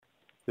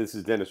This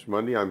is Dennis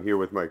Ramundi. I'm here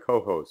with my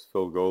co-host,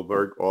 Phil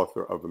Goldberg,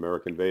 author of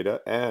American Veda,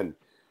 and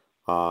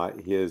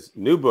his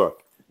new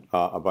book,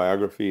 a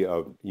biography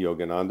of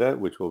Yogananda,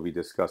 which we'll be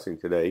discussing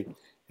today.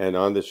 And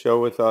on the show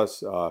with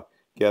us,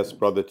 guests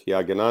Brother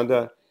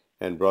Tyagananda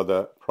and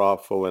Brother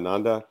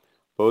Prafulananda,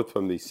 both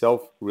from the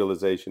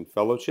Self-Realization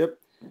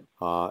Fellowship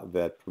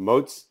that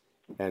promotes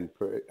and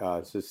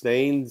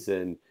sustains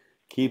and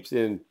keeps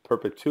in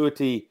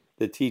perpetuity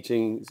the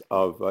teachings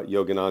of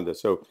Yogananda.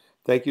 So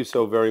thank you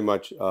so very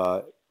much,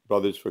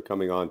 brothers, for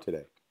coming on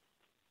today.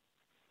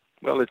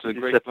 Well, it's a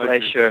great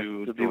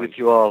pleasure to be with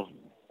you all.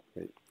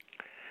 Great.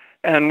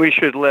 And we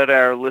should let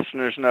our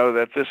listeners know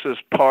that this is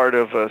part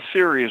of a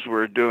series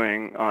we're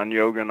doing on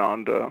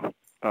Yogananda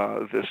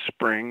this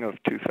spring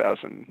of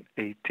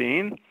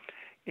 2018.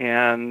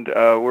 And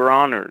we're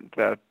honored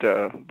that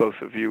both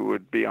of you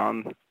would be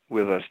on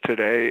with us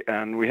today.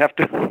 And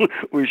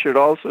we should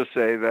also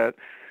say that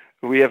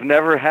we have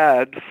never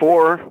had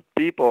four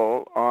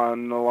people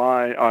on the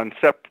line, on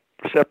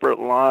separate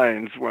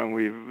lines when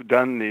we've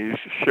done these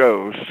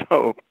shows.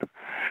 So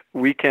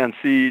we can't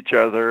see each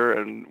other,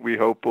 and we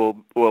hope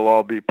we'll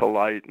all be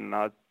polite and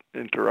not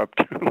interrupt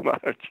too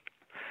much.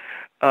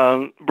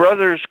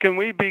 Brothers, can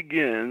we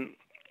begin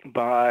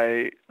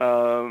by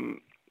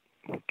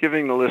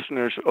giving the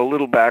listeners a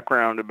little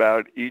background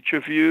about each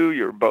of you?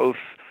 You're both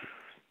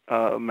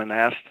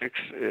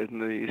monastics in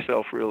the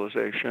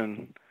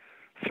Self-Realization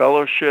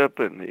Fellowship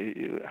and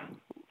the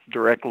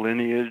direct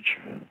lineage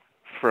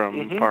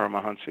from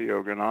Paramahansa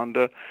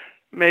Yogananda.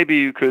 Maybe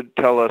you could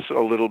tell us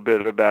a little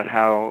bit about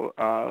how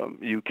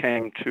you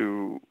came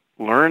to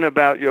learn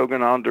about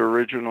Yogananda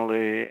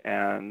originally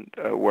and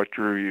what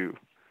drew you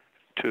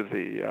to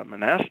the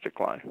monastic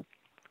life.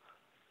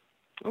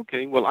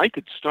 Okay, well, I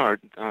could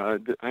start.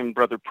 I'm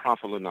Brother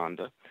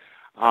Prafulananda,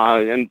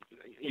 and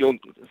you'll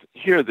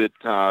hear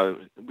that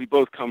we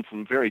both come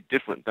from very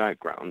different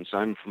backgrounds.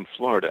 I'm from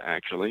Florida,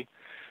 actually,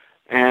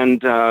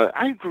 and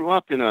I grew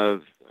up in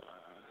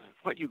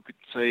what you could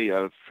say,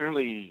 a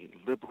fairly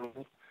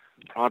liberal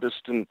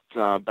Protestant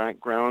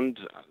background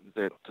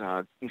that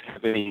didn't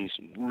have any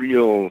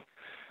real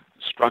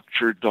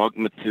structured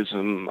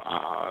dogmatism,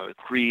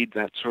 creed,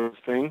 that sort of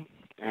thing.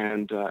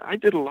 And I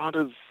did a lot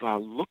of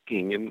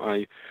looking in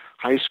my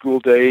high school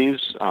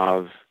days,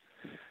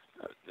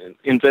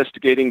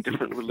 investigating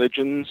different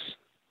religions.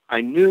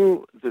 I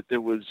knew that there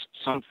was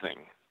something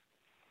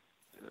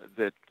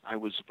that I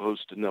was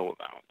supposed to know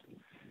about,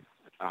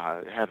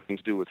 having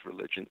to do with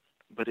religion,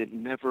 but it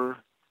never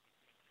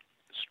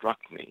struck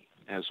me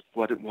as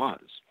what it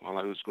was while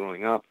I was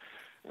growing up.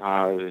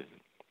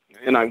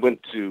 And I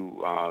went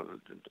to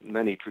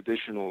many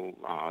traditional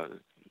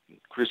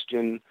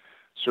Christian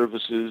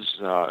services,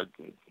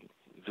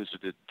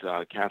 visited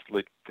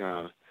Catholic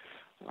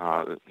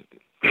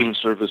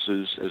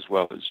services as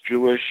well as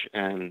Jewish,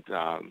 and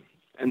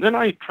then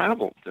I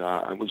traveled.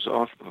 I was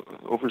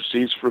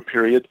overseas for a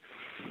period,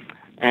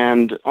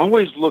 and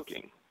always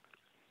looking.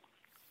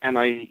 And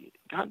I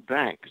got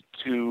back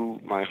to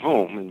my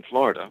home in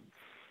Florida,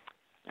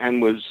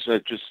 and was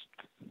just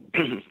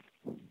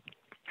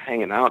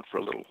hanging out for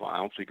a little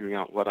while, figuring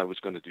out what I was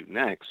going to do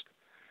next.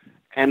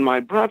 And my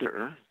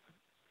brother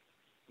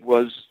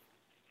was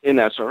in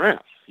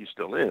SRF. He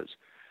still is.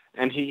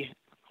 And he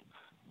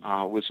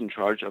was in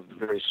charge of the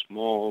very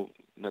small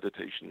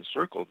meditation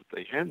circle that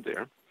they had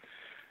there.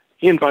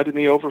 He invited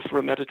me over for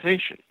a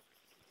meditation.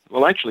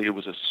 Well, actually, it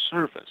was a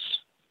service.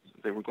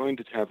 They were going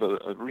to have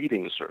a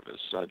reading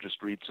service,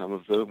 just read some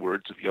of the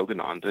words of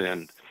Yogananda,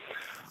 and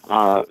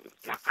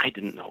I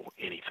didn't know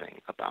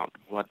anything about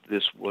what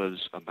this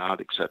was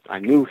about, except I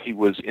knew he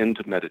was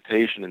into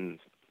meditation, and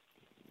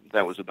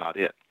that was about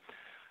it.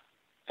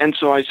 And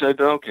so I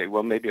said, okay,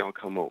 well, maybe I'll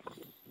come over.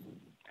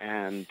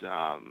 And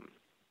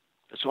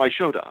so I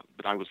showed up,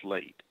 but I was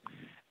late.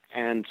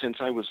 And since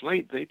I was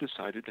late, they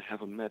decided to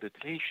have a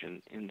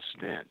meditation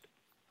instead.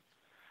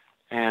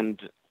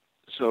 And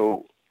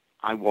so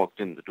I walked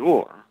in the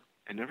door,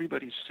 and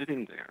everybody's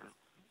sitting there.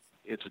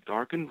 It's a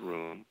darkened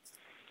room,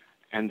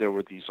 and there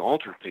were these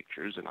altar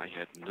pictures, and I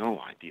had no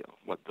idea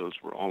what those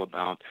were all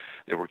about.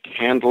 There were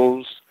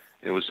candles,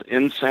 there was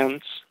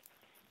incense,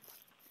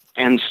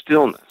 and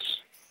stillness.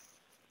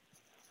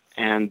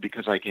 And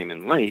because I came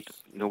in late,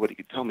 nobody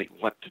could tell me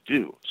what to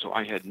do. So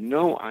I had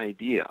no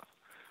idea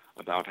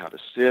about how to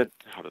sit,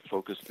 how to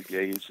focus the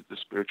gaze at the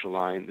spiritual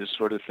line, this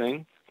sort of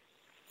thing.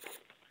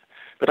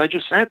 But I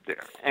just sat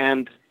there,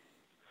 and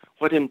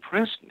what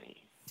impressed me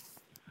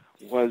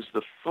was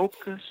the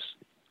focus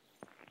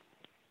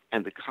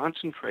and the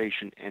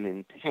concentration and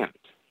intent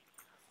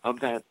of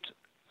that,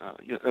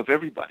 of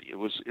everybody. It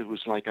was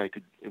like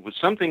it was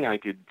something I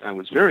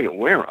was very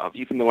aware of,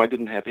 even though I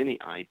didn't have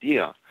any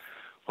idea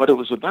what it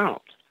was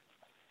about.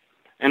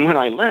 And when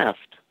I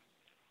left,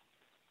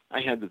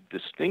 I had the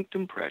distinct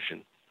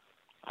impression,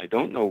 I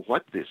don't know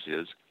what this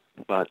is,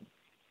 but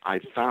I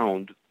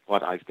found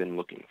what I've been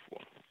looking for.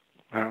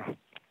 Wow.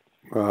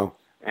 Wow.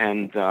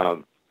 And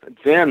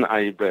then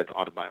I read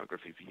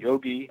Autobiography of a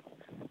Yogi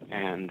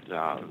and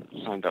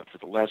signed up for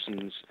the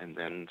lessons. And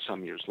then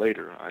some years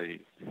later, I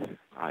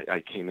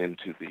I came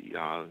into the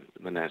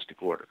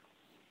monastic order.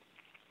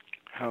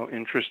 How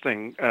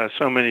interesting.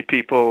 So many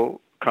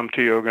people come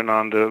to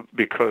Yogananda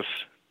because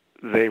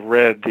they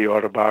read the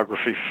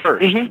autobiography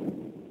first.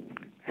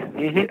 Mm-hmm.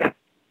 Mm-hmm. Yeah.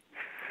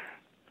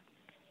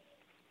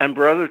 And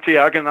Brother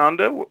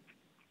Tyagananda,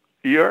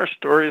 your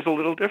story is a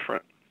little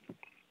different.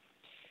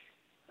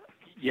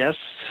 Yes,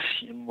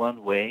 in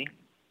one way.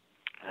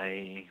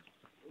 I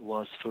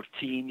was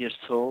 14 years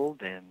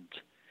old and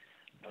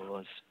I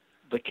was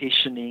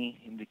vacationing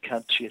in the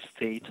country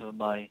estate of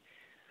my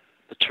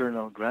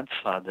paternal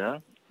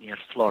grandfather near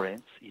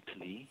Florence,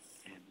 Italy.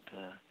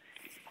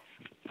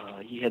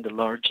 And he had a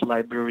large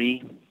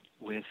library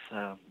with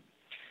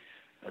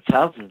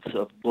thousands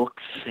of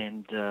books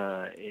and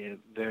a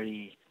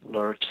very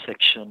large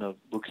section of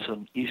books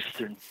on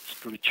Eastern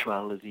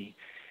spirituality,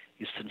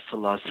 Eastern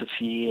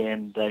philosophy,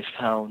 and I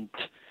found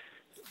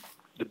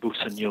the books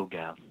on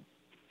yoga.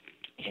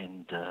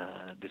 And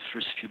the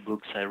first few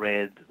books I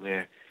read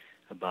were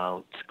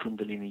about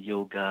Kundalini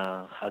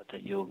Yoga, Hatha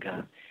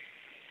Yoga,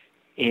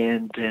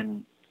 and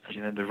then I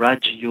remember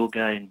Raja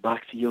Yoga and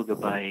Bhakti Yoga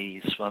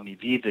by Swami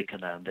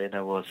Vivekananda, and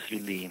I was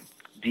really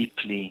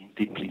deeply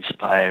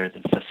inspired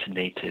and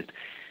fascinated.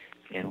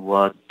 And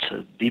what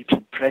deeply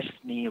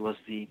impressed me was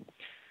the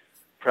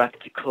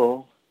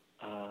practical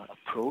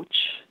approach.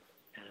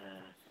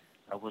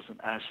 I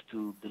wasn't asked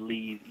to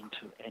believe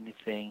into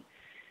anything.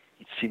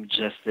 It seemed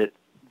just that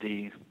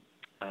they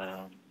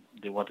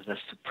wanted us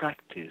to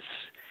practice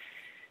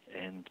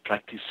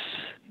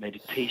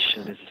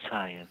meditation as a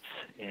science.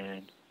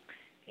 And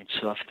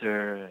so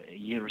after a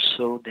year or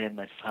so, then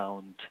I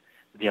found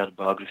the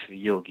autobiography of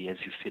Yogi, as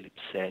you, Philip,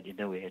 said. In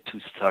a way, I too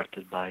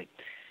started by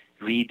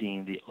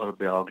reading the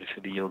autobiography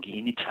of the Yogi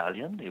in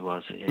Italian. It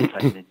was an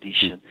Italian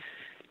edition,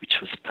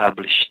 which was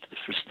published the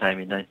first time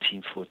in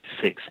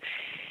 1946.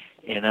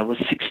 And I was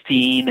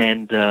 16,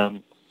 and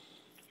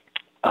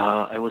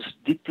I was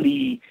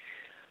deeply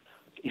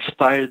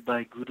inspired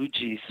by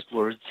Guruji's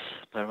words,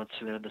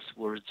 Paramahansa's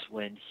words,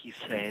 when he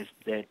says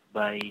that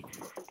by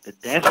the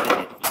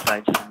definite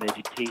science of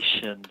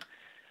meditation,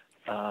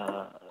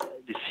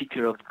 the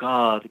seeker of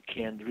God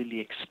can really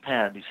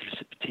expand his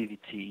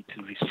receptivity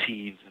to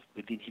receive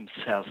within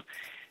himself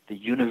the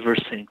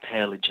universal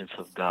intelligence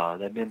of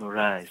God. I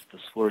memorized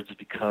those words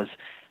because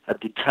at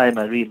the time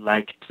I really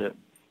liked,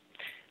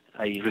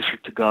 I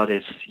referred to God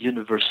as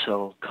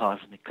universal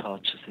cosmic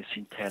consciousness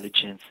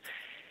intelligence,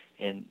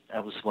 and I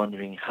was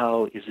wondering,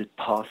 how is it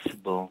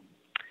possible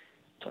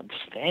to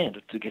understand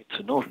or to get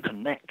to know or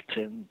connect?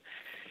 And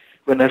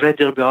when I read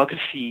their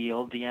biography,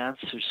 all the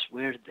answers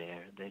were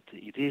there, that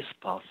it is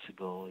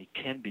possible, it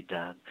can be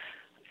done.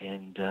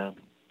 And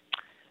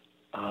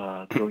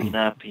growing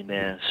up in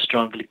a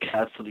strongly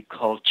Catholic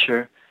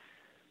culture,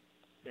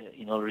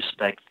 in all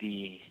respect,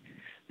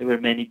 there were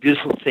many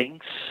beautiful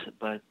things,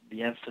 but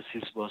the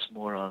emphasis was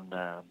more on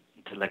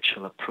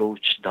intellectual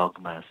approach,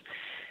 dogmas.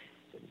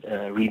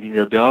 Reading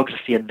the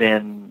biography, and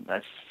then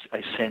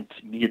I sent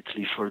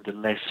immediately for the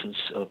lessons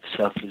of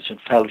Self-Realization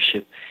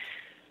Fellowship.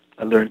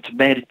 I learned to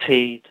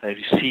meditate. I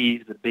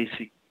received the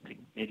basic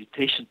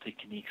meditation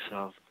techniques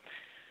of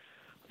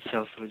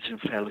Self-Realization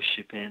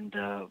Fellowship, and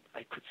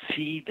I could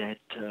see that,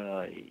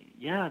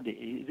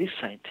 it is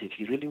scientific.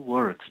 It really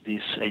works.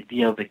 This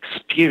idea of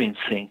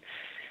experiencing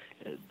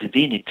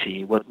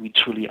divinity, what we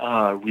truly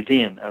are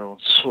within our own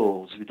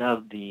souls,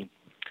 without the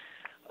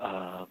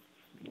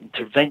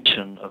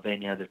intervention of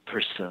any other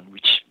person,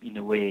 which in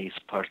a way is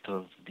part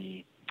of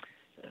the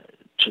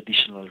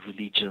traditional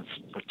religions,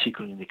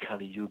 particularly in the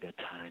Kali Yuga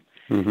time.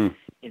 Mm-hmm.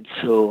 And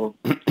so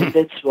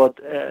that's what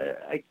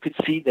I could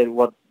see, that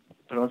what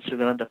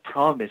Paramahansa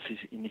promised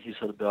in his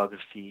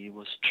autobiography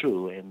was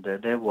true, and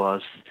that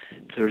was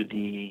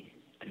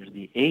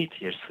 38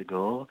 years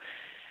ago,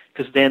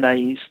 because then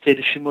I stayed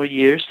a few more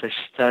years. I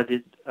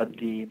studied at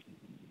the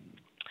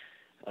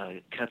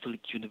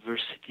Catholic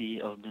University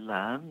of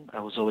Milan.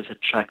 I was always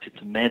attracted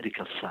to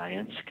medical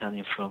science,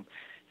 coming from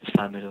a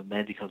family of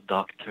medical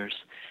doctors.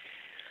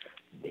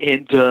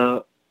 And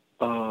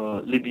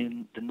living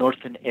in the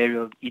northern area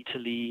of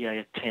Italy,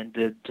 I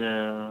attended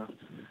the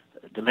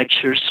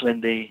lectures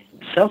when the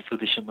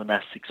self-realization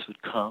monastics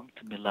would come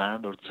to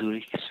Milan or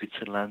Zurich,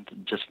 Switzerland,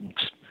 just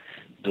next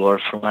door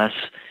from us,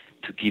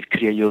 to give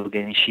Kriya Yoga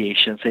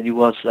initiations. And it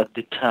was at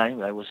the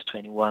time, I was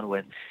 21,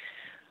 when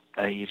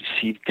I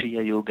received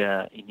Kriya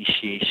Yoga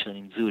initiation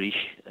in Zurich,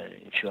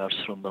 a few hours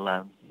from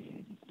Milan,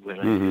 where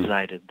I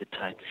resided at the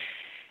time.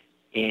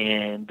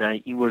 And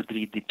I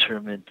inwardly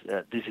determined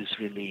this is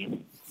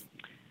really,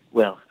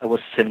 well, I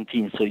was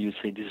 17, so you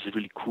say this is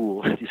really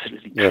cool, this is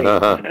really great.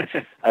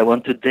 Yeah. I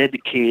want to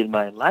dedicate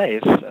my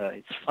life.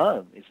 It's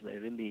fun. It's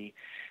really,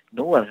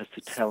 no one has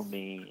to tell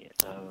me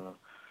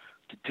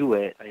to do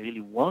it. I really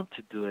want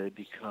to do it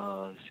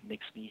because it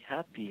makes me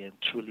happy and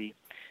truly,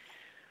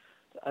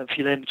 I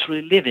feel I'm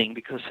truly living,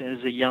 because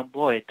as a young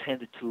boy I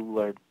tended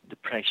to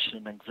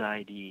depression,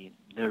 anxiety,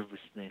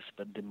 nervousness.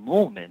 But the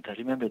moment, I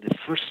remember the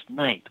first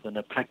night when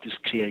I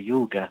practiced Kriya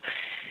Yoga,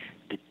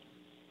 the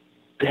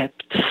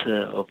depths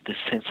of the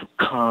sense of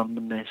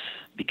calmness,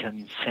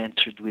 becoming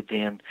centered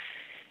within.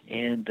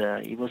 And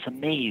it was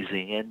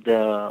amazing. And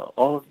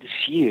all of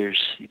these years,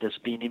 it has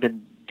been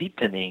even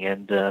deepening.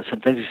 And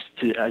sometimes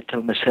I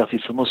tell myself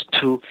it's almost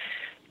too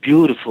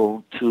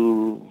beautiful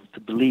to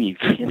believe,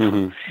 you know.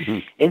 Mm-hmm.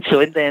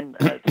 And then,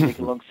 to make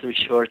a long story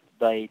short,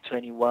 by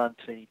 21,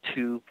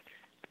 22,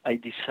 I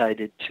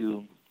decided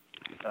to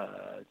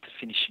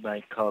finish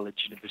my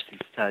college university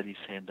studies,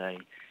 and I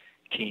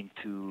came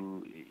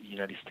to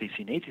United States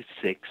in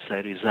 '86. I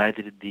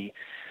resided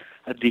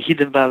at the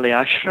Hidden Valley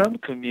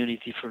Ashram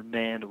community for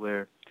men,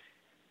 where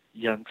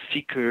young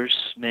seekers,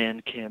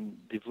 men, can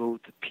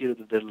devote a period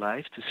of their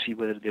life to see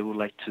whether they would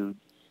like to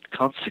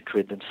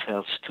consecrate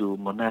themselves to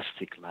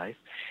monastic life.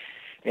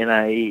 And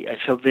I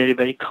felt very,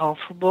 very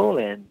comfortable,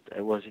 and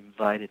I was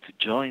invited to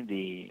join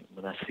the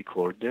monastic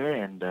order,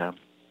 and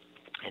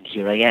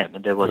here I am.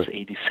 And that was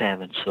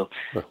 '87, so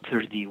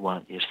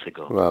 31 years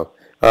ago. Wow.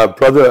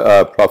 Brother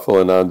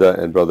Prafulananda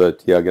and Brother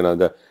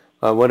Tyagananda,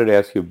 I wanted to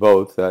ask you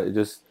both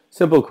just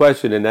simple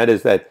question, and that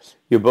is that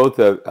you're both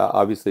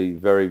obviously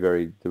very,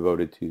 very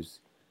devoted to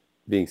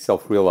being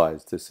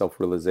self-realized, to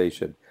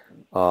self-realization.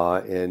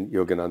 And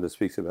Yogananda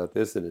speaks about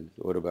this in his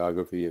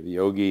autobiography of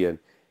Yogi, and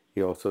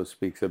he also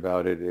speaks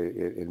about it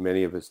in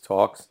many of his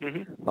talks.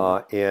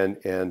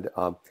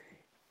 Mm-hmm.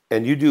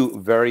 And you do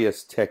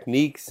various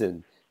techniques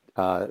and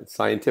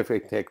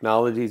scientific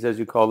technologies, as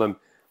you call them,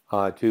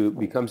 to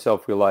become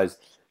self-realized.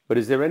 But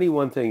is there any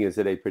one thing? Is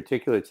it a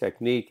particular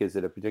technique? Is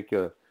it a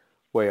particular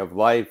way of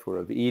life or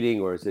of eating,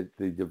 or is it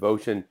the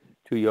devotion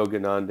to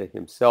Yogananda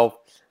himself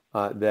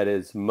that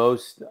is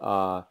most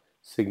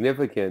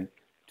significant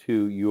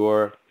to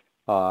your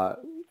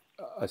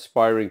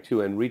aspiring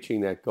to and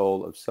reaching that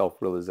goal of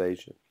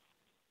self-realization?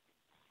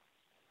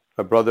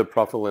 Brother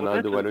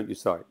Prafulananda, why don't you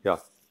start? Yeah.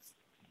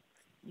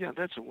 Yeah,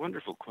 that's a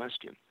wonderful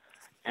question.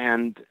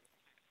 And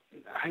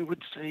I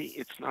would say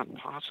it's not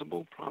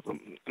possible.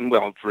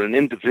 Well, for an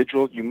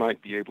individual, you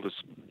might be able to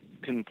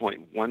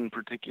pinpoint one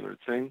particular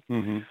thing.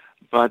 Mm-hmm.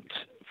 But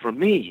for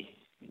me,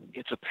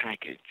 it's a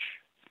package.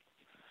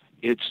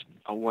 It's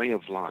a way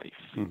of life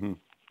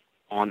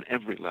on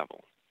every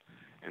level.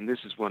 And this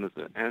is one of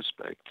the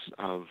aspects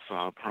of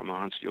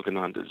Paramahansa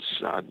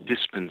Yogananda's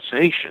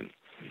dispensation,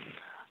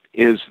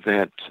 is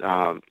that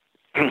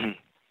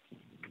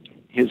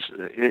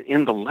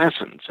in the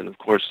lessons, and of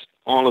course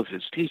all of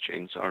his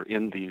teachings are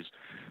in these,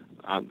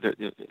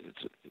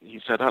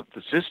 he set up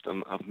the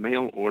system of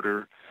mail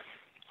order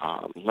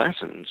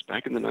lessons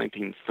back in the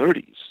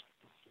 1930s,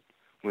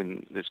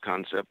 when this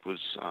concept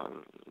was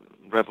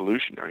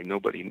revolutionary.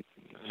 Nobody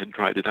had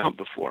tried it out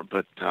before,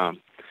 but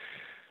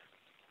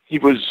he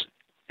was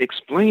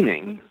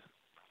explaining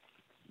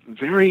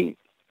very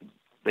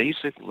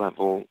basic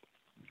level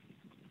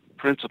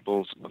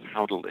principles of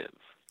how to live,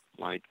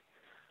 like,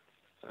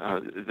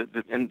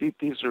 and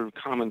these are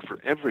common for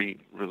every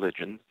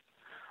religion,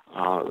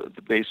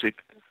 the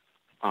basic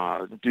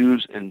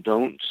do's and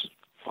don'ts,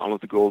 follow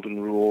the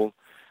golden rule,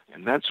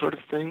 and that sort of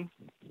thing.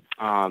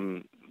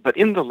 But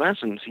in the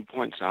lessons, he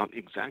points out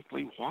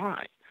exactly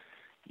why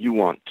you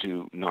want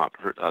to not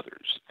hurt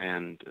others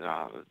and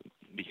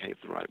behave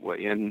the right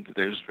way. And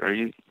there's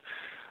very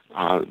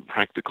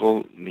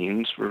practical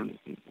means for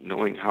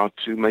knowing how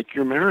to make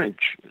your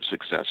marriage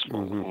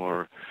successful,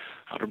 or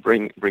how to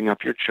bring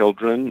up your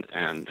children,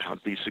 and how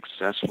to be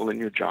successful in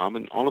your job,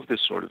 and all of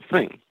this sort of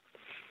thing.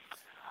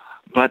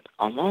 But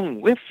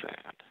along with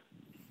that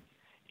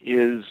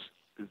is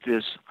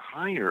this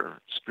higher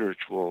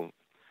spiritual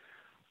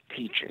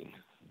teaching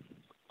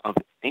of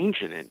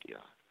ancient India,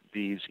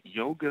 these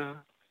yoga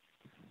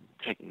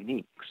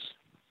techniques,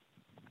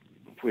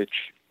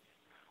 which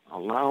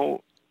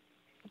allow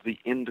the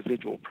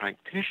individual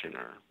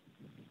practitioner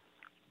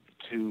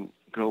to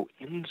go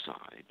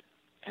inside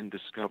and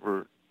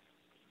discover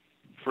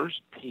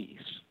first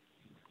peace,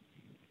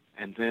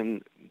 and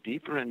then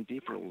deeper and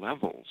deeper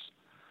levels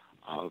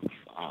of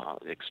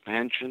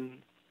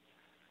expansion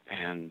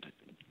and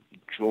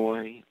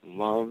joy,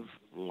 love,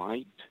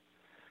 light,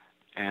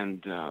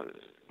 and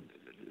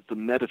the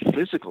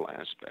metaphysical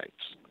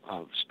aspects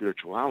of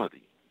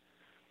spirituality,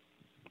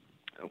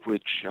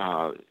 which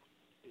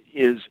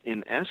is,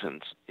 in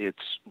essence,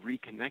 it's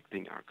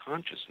reconnecting our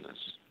consciousness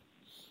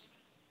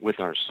with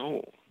our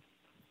soul,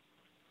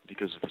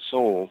 because the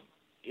soul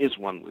is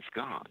one with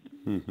God,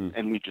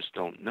 and we just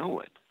don't know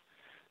it.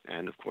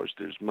 And of course,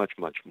 there's much,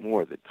 much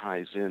more that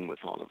ties in with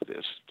all of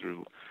this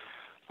through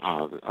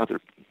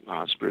other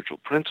spiritual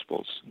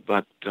principles.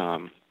 But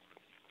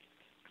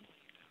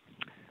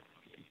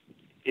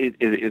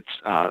it's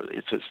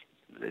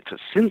a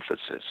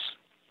synthesis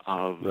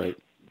of the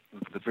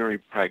very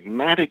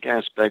pragmatic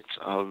aspects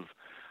of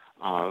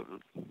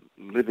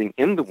living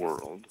in the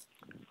world,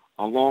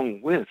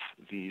 along with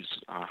these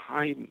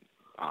high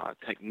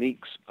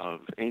techniques of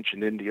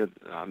ancient India,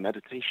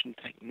 meditation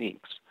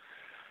techniques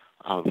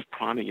of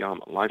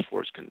pranayama, life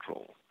force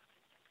control,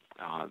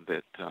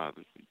 that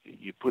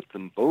you put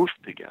them both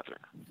together.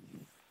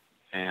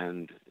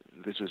 And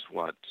this is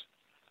what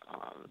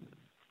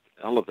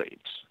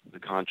elevates the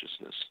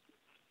consciousness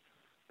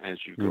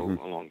as you go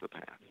along the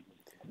path.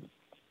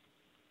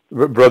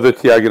 Brother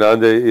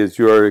Tyagananda, is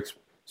your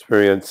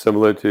experience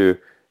similar to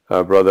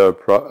Brother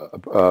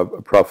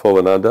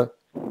Prafulananda?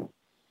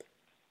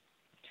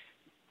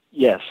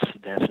 Yes,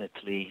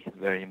 definitely,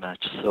 very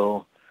much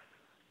so.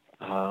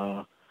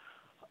 I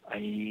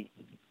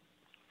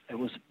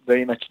was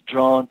very much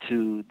drawn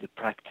to the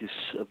practice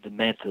of the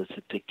methods,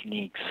 the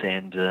techniques,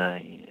 and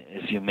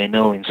as you may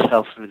know, in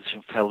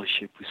Self-Realization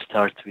Fellowship, we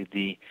start with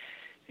the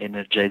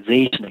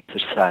energization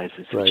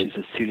exercises, Right. which is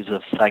a series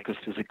of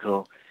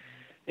psychophysical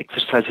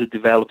exercises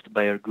developed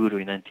by our guru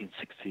in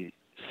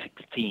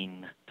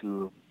 1916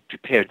 to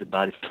prepare the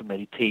body for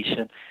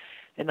meditation.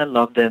 And I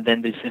love them.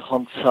 Then there's the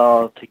Hong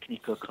Tsao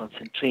technique of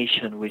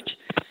concentration, which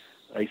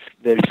is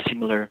very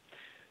similar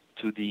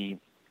to the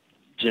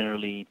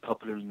generally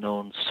popularly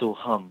known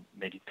So-Hum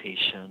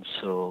meditation,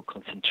 so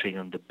concentrating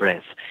on the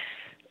breath.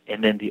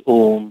 And then the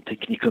Om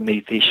technique of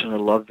meditation I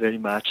love very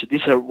much.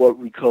 These are what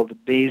we call the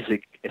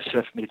basic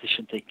SRF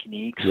meditation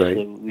techniques,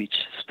 Right.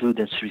 which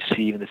students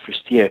receive in the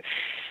first year.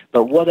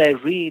 But what I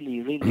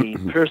really, really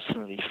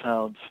personally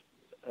found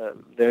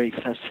very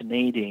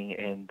fascinating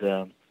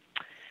and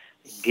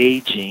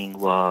engaging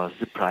was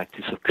the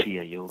practice of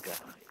Kriya Yoga.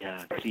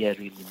 Yeah, Kriya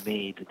really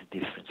made the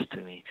difference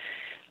to me,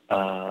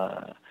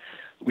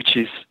 which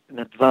is an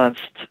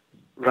advanced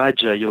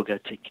Raja Yoga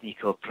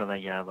technique of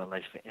pranayama,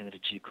 life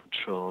energy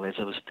control. As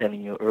I was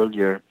telling you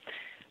earlier,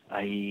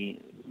 I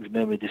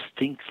remember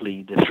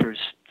distinctly the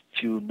first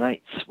few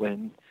nights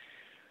when,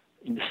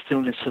 in the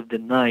stillness of the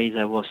night,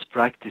 I was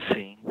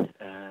practicing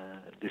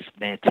this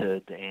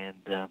method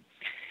and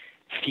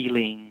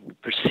perceiving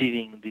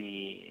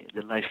the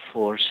life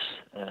force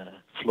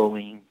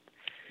flowing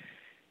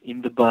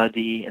in the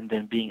body and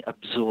then being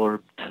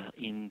absorbed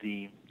in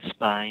the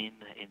spine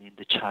and in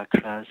the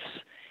chakras,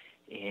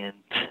 and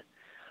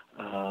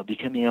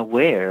becoming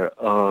aware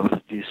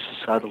of these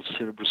subtle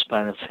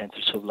cerebrospinal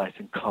centers of life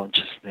and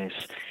consciousness,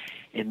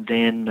 and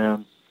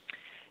then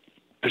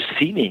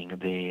perceiving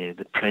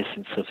the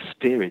presence of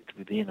spirit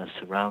within us,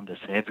 around us,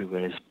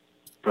 everywhere, as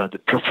Brother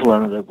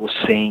Prafulananda was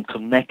saying,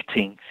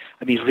 connecting,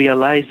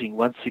 realizing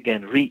once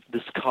again,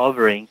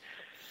 rediscovering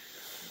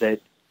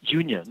that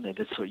union, and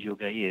that's what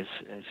yoga is,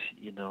 as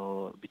you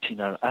know,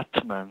 between our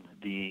Atman,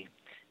 the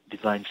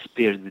divine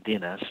spirit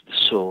within us, the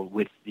soul,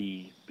 with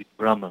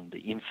Brahman, the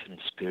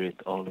infinite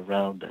spirit all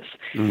around us.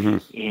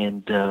 And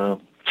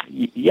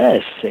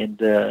yes,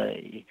 and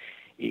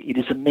it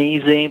is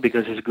amazing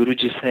because, as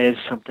Guruji says,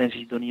 sometimes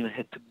you don't even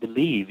have to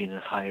believe in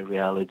a higher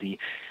reality,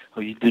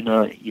 or you do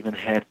not even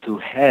have to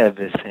have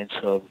a sense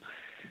of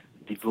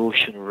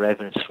devotion or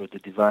reverence for the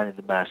divine and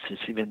the masters,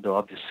 even though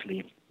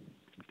obviously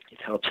it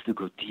helps to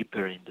go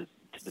deeper into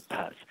the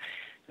path.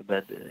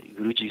 But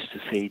Guruji used to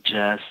say,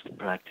 just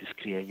practice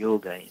Kriya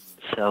Yoga. In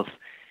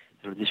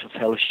Self-Realization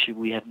Fellowship,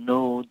 we have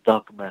no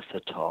dogmas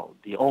at all.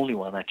 The only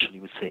one, actually,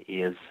 we say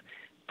is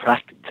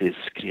practice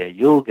Kriya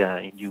Yoga,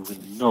 and you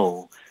will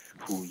know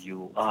who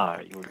you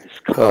are. You will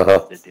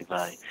discover the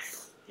divine.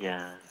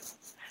 Yeah.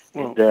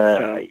 Well,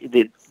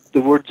 and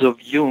the words of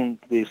Jung,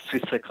 the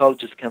Swiss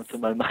psychologist, come to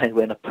my mind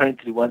when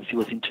apparently once he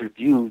was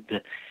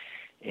interviewed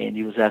and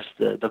he was asked,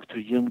 Dr.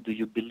 Jung, do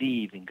you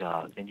believe in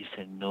God? And he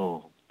said,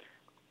 no,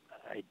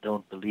 I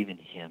don't believe in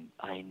him.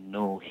 I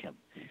know him.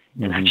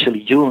 And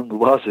actually Jung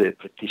was a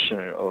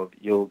practitioner of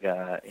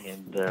yoga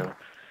and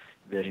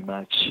very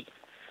much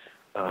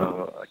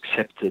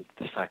accepted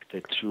the fact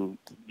that through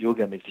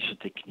yoga meditation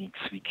techniques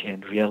we can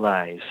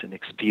realize and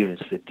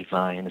experience the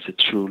divine as a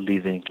true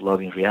living,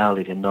 loving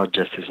reality and not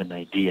just as an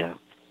idea.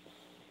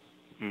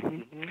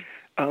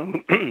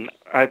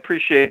 I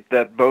appreciate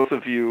that both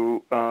of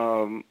you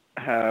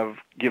have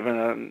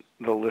given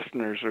the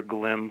listeners a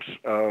glimpse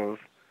of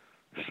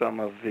some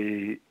of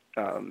the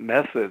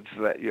methods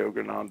that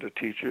Yogananda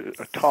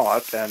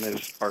taught and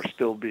are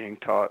still being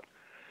taught.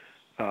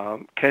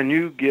 Can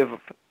you give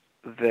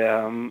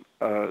them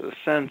a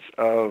sense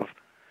of,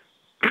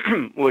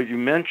 well, you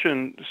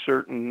mentioned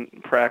certain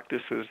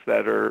practices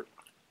that are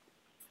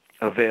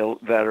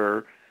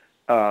available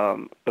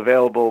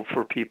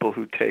for people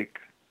who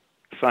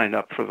sign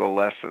up for the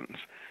lessons.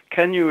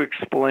 Can you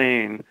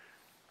explain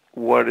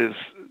what is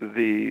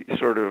the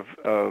sort of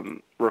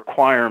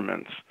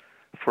requirements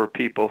for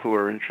people who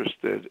are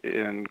interested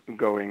in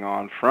going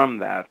on from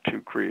that to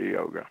Kriya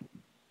Yoga?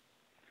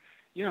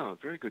 Yeah,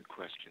 very good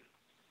question.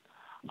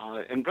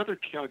 And Brother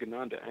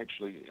Tyagananda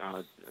actually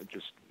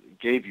just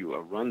gave you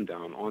a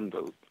rundown on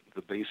the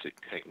basic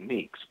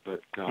techniques,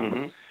 but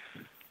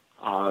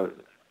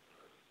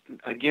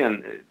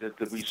again,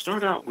 we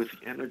start out with the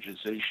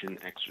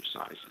energization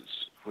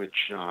exercises,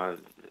 which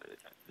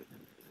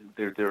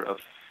they're a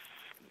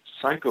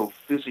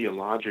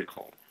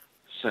psychophysiological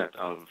set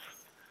of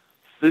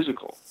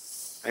physical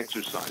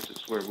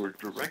exercises where we're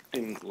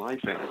directing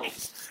life energy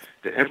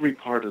to every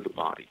part of the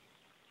body,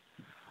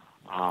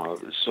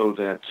 so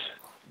that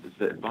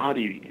the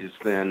body is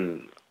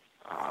then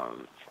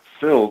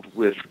filled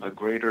with a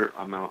greater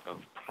amount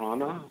of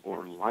prana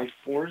or life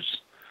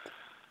force,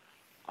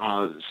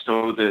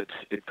 so that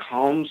it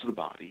calms the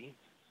body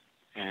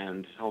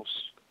and helps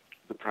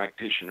the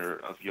practitioner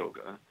of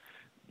yoga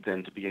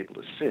then to be able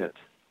to sit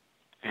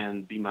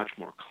and be much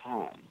more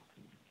calm.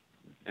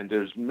 And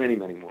there's many,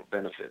 many more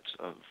benefits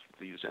of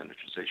these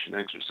energization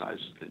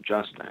exercises than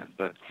just that.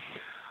 But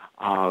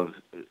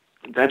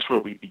that's where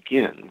we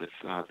begin with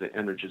the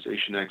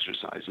energization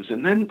exercises.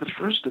 And then the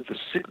first of the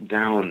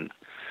sit-down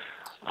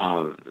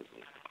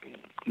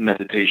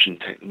meditation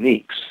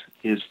techniques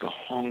is the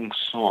Hong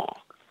Sau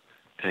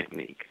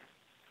technique,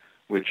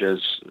 which,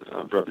 as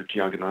Brother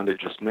Tyagananda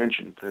just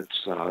mentioned,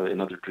 that's in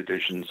other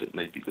traditions it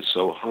may be the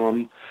So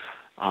Hum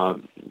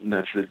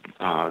method.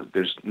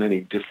 There's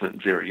many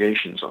different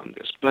variations on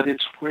this, but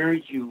it's where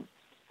you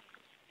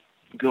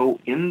go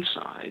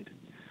inside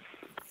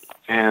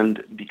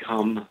and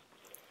become,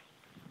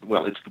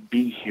 well, it's the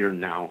be here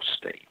now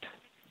state,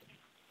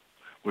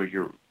 where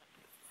you're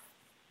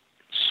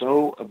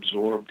so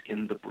absorbed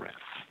in the breath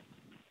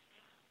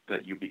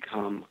that you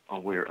become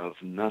aware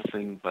of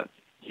nothing but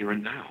here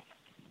and now.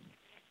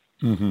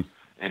 Mm-hmm.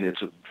 And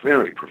it's a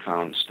very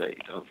profound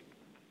state of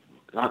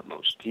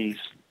utmost peace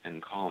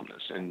and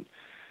calmness.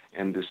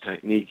 And this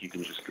technique, you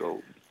can just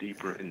go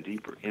deeper and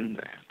deeper in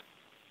that.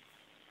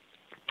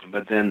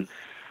 But then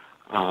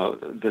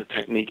the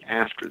technique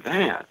after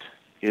that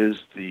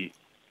is the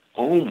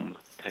Om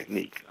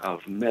technique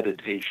of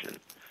meditation.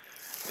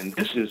 And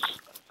this is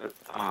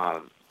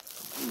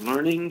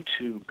learning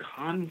to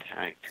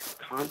contact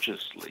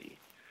consciously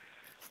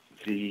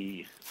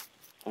the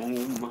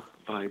Om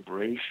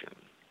vibration,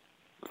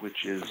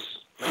 which is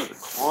the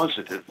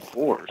causative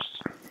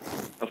force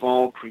of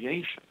all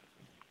creation.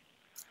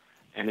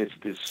 And it's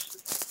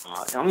this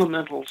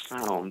elemental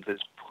sound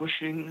that's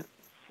pushing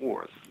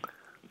forth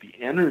the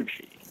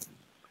energy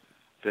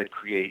that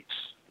creates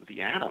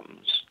the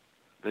atoms,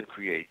 that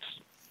creates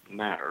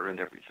matter and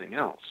everything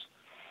else.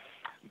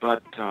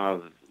 But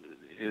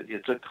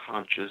it's a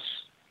conscious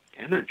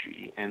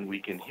energy, and we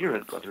can hear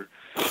it. Brother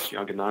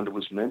Tyagananda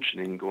was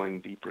mentioning going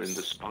deeper in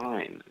the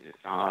spine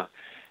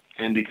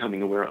and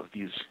becoming aware of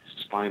these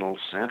spinal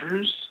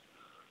centers.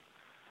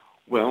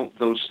 Well,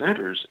 those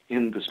centers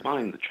in the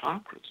spine, the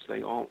chakras,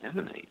 they all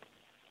emanate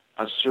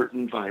a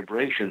certain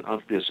vibration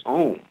of this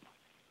Om.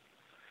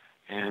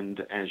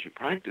 And as you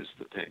practice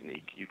the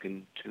technique, you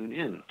can tune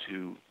in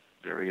to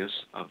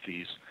various of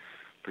these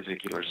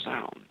particular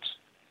sounds.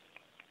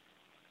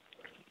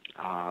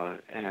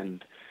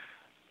 And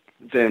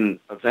then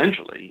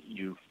eventually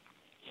you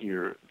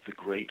hear the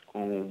great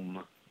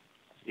Om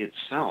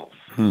itself.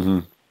 Mm-hmm.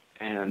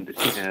 And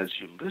as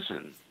you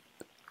listen,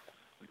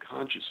 the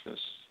consciousness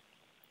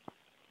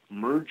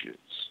merges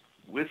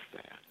with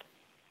that.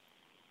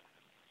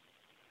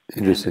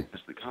 Interesting. And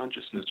as the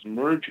consciousness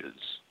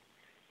merges,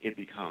 it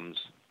becomes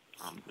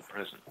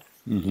omnipresent.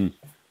 Mm-hmm.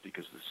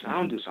 Because the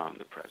sound is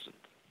omnipresent.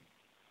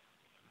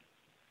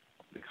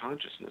 The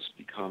consciousness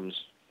becomes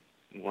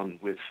one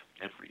with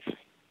everything.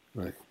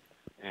 Right.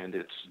 And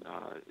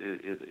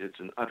it's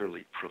an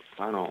utterly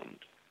profound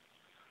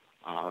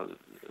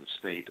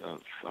state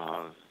of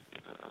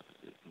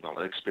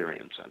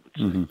experience, I would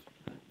say.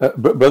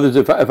 Mm-hmm. Brothers,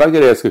 if I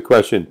could ask a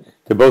question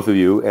to both of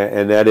you,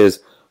 and that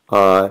is,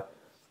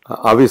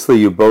 obviously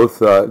you both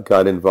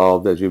got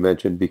involved, as you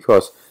mentioned,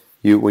 because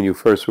when you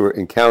first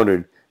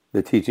encountered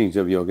the teachings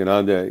of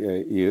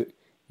Yogananda,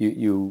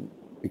 you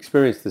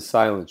experienced the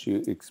silence,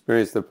 you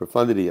experienced the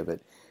profundity of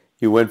it.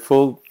 You went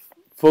full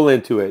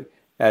into it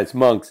as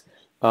monks,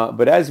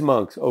 but as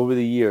monks over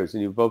the years,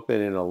 and you've both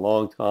been in a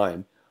long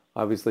time,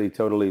 obviously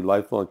totally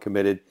lifelong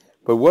committed,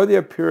 but were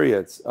there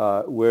periods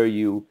where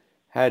you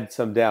had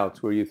some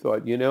doubts, where you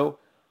thought,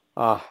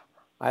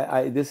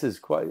 this is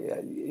quite,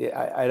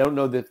 I don't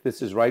know that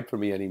this is right for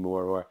me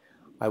anymore, or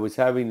I was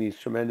having these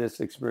tremendous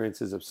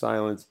experiences of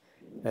silence,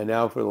 and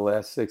now for the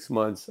last 6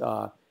 months,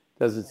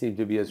 doesn't seem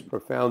to be as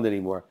profound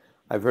anymore.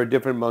 I've heard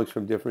different monks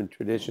from different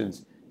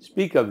traditions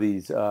speak of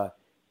these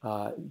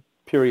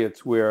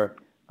periods where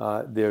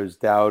there's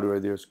doubt, or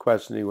there's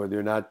questioning, or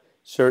they're not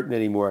certain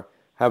anymore.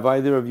 Have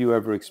either of you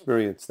ever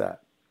experienced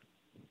that?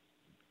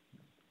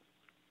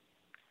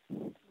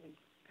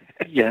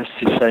 Yes,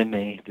 if I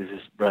may. This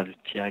is Brother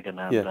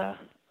Tyagananda. Yeah.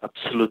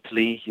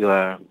 Absolutely,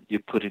 you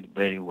put it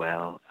very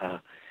well.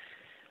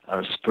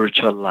 Our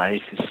spiritual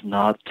life is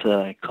not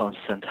a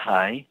constant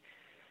high.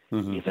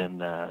 Mm-hmm. Even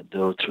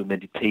though through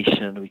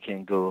meditation we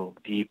can go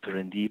deeper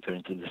and deeper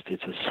into the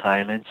state of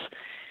silence,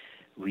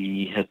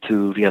 we have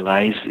to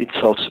realize it's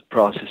also a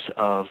process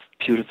of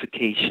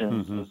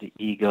purification of the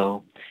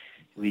ego.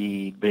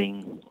 We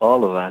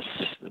all of us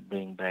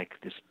bring back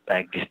this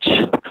baggage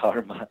of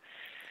karma.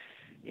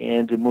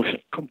 And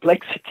emotional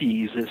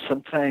complexities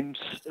sometimes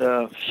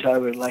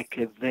shower like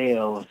a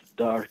veil of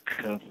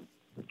dark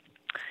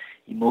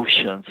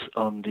emotions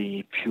on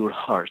the pure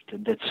heart.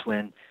 And that's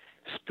when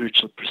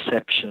spiritual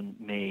perception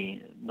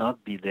may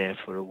not be there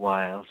for a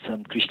while.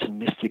 Some Christian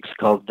mystics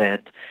call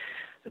that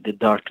the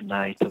dark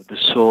night of the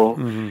soul.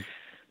 Mm-hmm.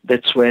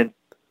 That's when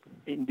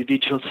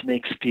individuals may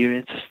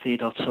experience a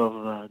state also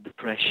of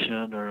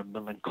depression or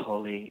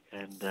melancholy,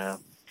 and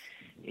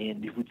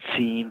and it would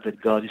seem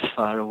that God is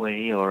far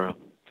away, or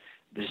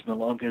there's no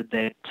longer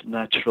that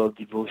natural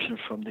devotion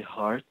from the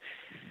heart.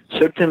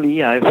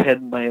 Certainly, I've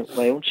had my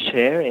own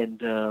share,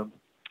 and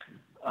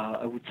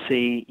I would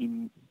say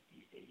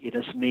it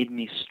has made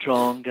me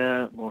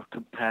stronger, more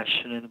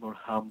compassionate, more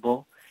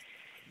humble,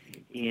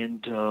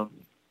 and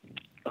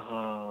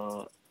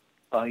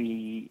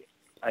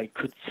I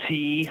could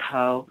see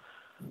how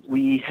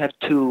we have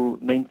to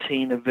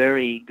maintain a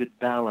very good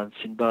balance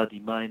in body,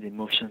 mind,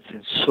 emotions,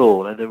 and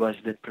soul. Otherwise,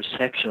 that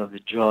perception of the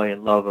joy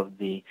and love of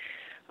the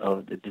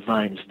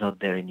divine is not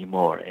there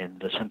anymore.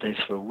 And sometimes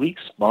for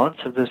weeks,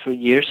 months, sometimes for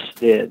years,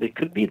 there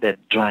could be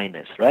that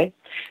dryness, right?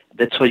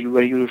 That's what you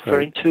were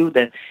referring to.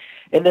 Then,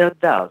 and there are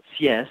doubts.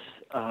 Yes,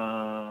 in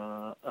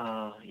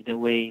a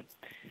way,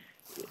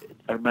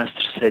 our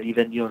master said,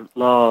 even your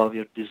love,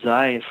 your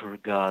desire for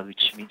God,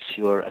 which means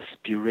your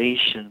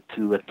aspiration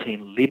to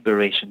attain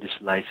liberation in this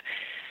life,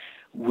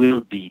 will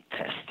be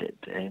tested.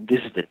 And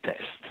this is the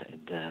test.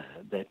 And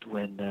that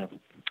when,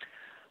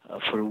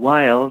 for a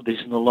while,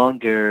 there's no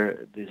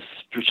longer this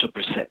spiritual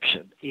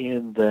perception.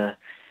 And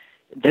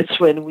that's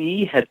when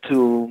we had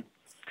to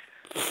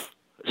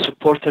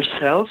support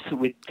ourselves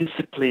with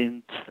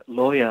disciplined,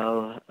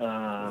 loyal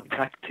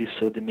practice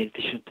of the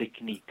meditation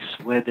techniques,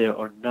 whether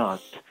or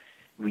not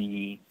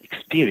we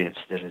experience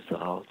the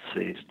results.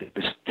 It's the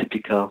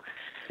typical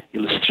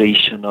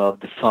illustration of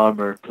the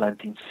farmer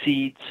planting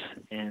seeds,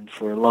 and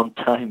for a long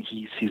time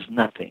he sees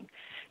nothing.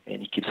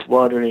 And he keeps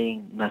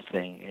watering,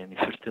 nothing. And he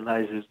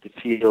fertilizes the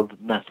field,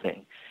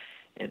 nothing.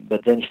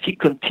 But then if he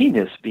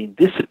continues being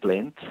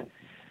disciplined,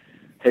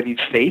 having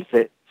faith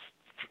that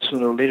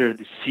sooner or later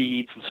the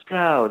seeds will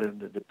sprout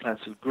and the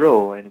plants will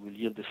grow and will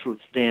yield the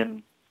fruits,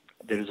 then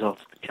the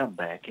results will come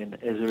back. And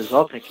as a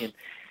result,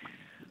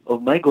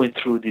 of my going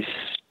through these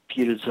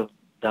periods of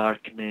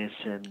darkness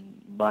and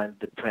mild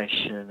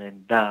depression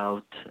and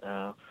doubt,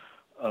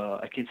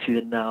 I can see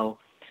that now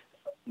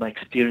my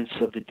experience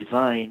of the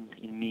divine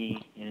in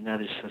me and in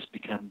others has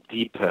become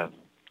deeper.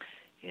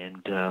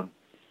 And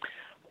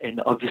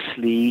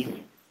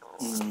obviously,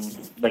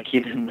 like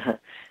even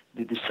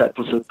the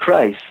disciples of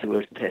Christ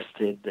were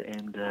tested,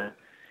 and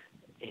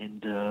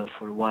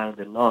for a while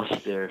they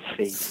lost their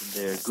faith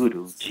in their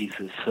guru,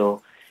 Jesus.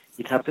 So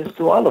it happens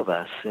to all of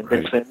us, and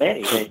that's when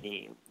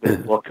many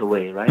walk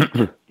away, right?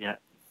 Yeah.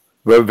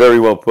 Very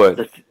well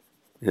put.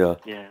 Yeah.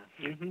 Yeah.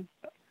 Mm-hmm.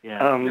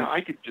 Yeah.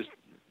 I could just,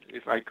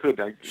 if I could,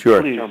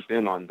 Sure. jump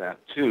in on that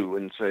too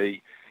and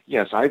say,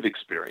 yes, I've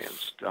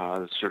experienced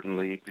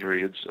certainly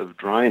periods of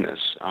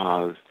dryness,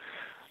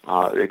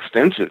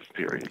 extensive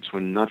periods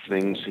when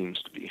nothing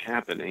seems to be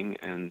happening,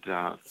 and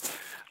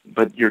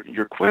but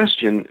your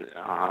question,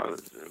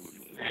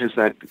 has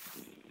that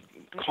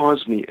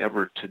caused me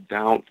ever to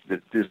doubt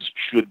that this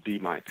should be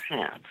my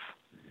path?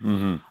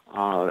 Mm-hmm.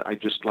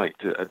 I'd just like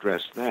to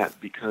address that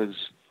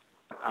because,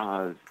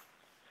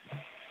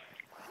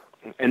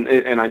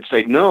 and I'd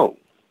say no.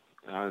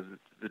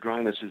 The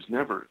dryness has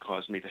never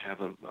caused me to have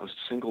a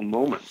single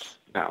moment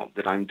now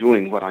that I'm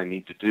doing what I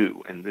need to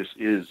do, and this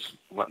is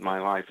what my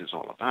life is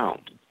all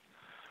about.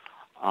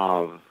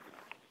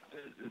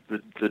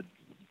 The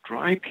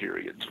dry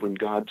periods when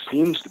God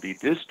seems to be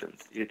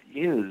distant, it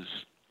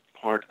is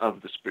part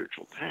of the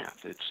spiritual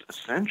path. It's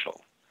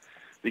essential,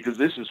 because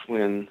this is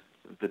when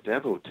the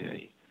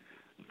devotee,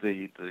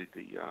 the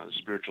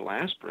spiritual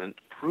aspirant,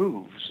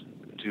 proves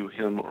to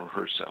him or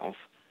herself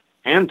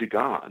and to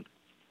God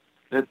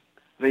that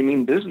they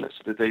mean business,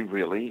 that they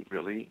really,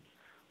 really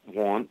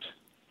want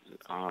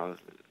that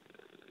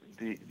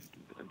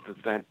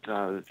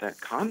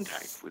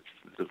contact with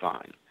the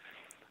divine,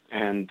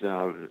 and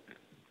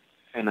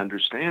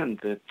understand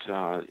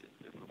that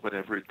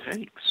whatever it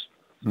takes,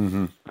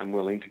 mm-hmm. I'm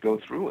willing to go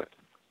through it.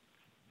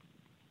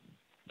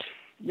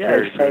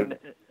 Yeah,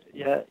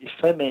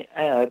 if I may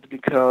add,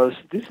 because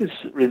this is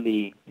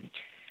really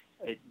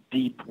a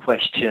deep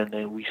question,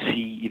 and we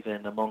see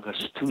even among our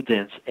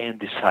students and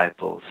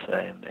disciples.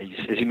 And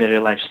as you may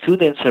realize,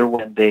 students are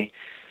when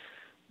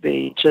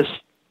they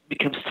just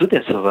become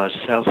students of our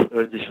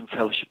self-erudition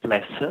fellowship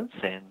lessons,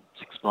 and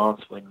 6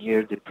 months, 1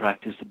 year, they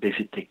practice the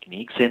basic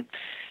techniques, and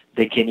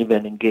they can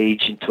even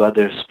engage into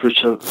other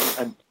spiritual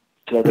and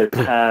to other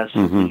paths,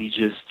 mm-hmm.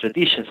 religious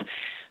traditions.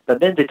 But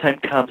then the time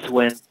comes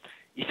when,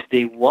 if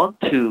they want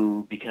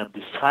to become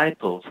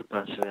disciples of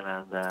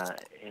Panchayogananda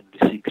and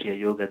receive Kriya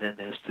Yoga, then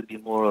there has to be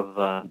more of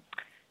a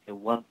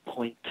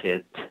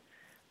one-pointed,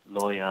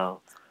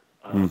 loyal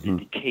mm-hmm.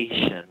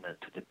 dedication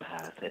to the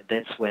path. And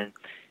that's when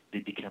they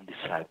become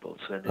disciples,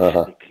 when they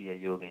receive the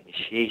Kriya Yoga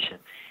initiation.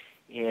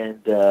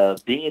 And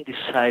being a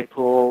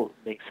disciple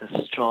makes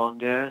us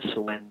stronger,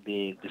 so when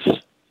the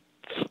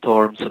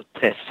storms of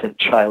tests and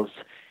trials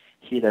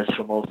hit us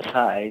from all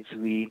sides,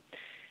 we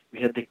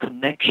have the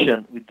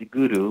connection with the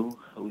Guru,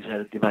 who is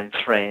our divine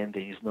friend,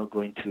 and he's not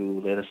going to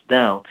let us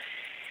down.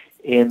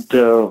 And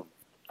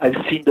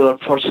I've seen, though,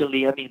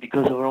 unfortunately,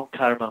 because of our own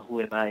karma,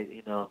 who am I?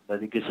 By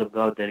the grace of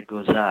God, there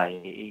goes I.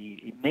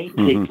 It may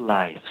take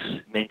lives,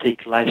 it may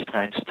take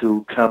lifetimes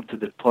to come to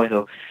the point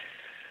of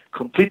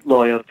complete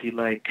loyalty,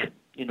 like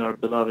our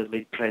beloved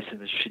late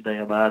President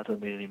Sridhar Mata,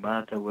 Mary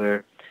Mata,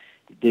 where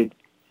they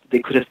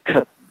could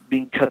have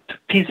been cut to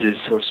pieces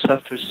or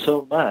suffered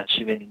so much,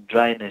 even in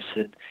dryness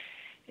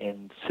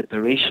and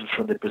separation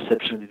from the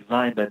perception of the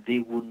divine, but they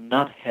would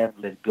not have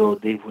let go,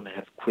 they wouldn't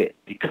have quit,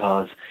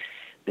 because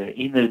their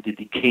inner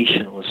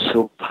dedication was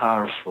so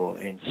powerful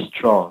and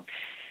strong.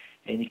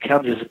 And it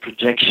comes as a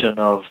projection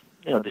of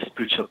the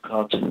spiritual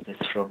consciousness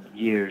from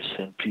years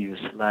and previous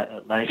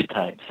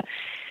lifetimes.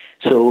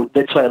 So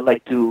that's why I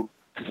like to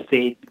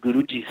say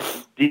Guruji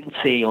didn't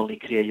say only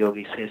Kriya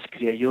Yoga, he says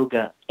Kriya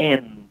Yoga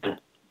and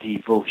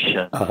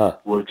devotion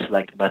works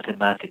like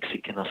mathematics,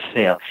 it cannot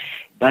fail.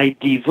 By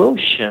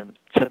devotion,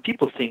 some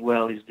people think,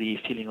 well, it's the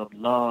feeling of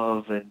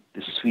love and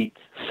the sweet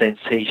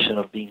sensation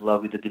of being in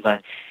love with the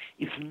divine.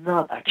 It's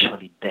not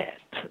actually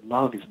that.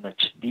 Love is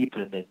much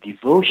deeper than that.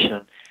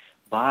 Devotion,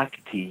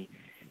 bhakti,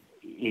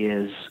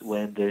 is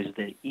when there's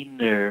the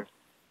inner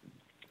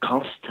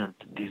constant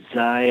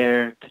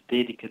desire to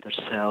dedicate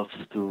ourselves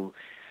to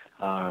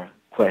our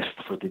quest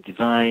for the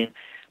divine,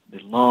 the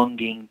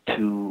longing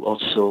to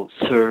also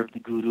serve the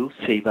Guru,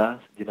 seva,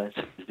 divine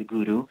service, the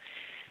Guru,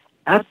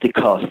 at the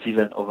cost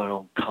even of our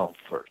own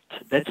comfort.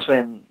 That's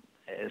when,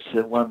 as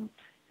one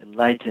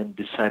enlightened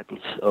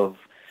disciples of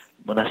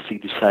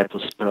monastic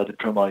disciples, Brother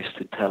Pramod used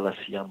to tell us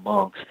young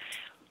monks,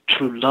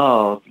 true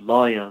love,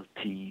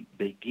 loyalty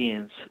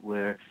begins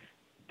where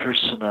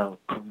personal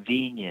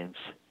convenience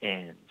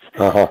ends.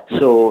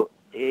 So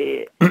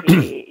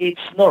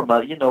it's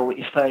normal,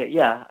 if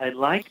I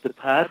like the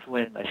path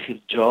when I feel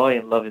joy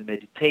and love in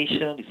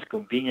meditation, it's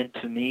convenient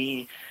to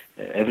me,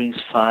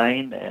 everything's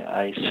fine,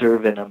 I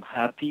serve and I'm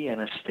happy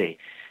and I stay.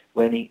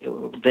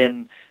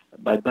 Then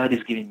my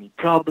body's giving me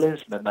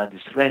problems, my mind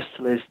is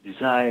restless,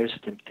 desires,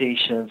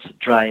 temptations,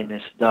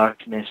 dryness,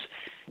 darkness.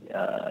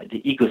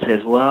 The ego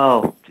says,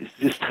 well, this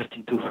is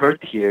starting to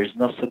hurt here, it's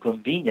not so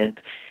convenient.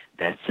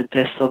 That's the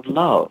test of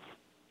love.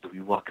 Do we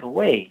walk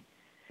away?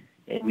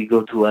 And we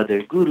go to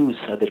other gurus,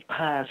 other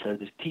paths,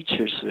 other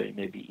teachers where it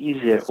may be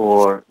easier,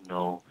 or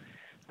no,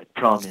 I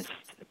promise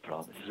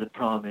is a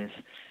promise.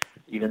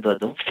 Even though I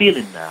don't feel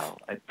it now,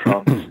 I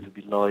promise to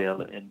be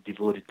loyal and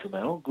devoted to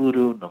my own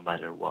guru no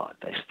matter what.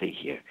 I stay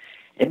here.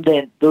 And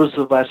then those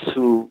of us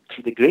who,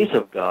 through the grace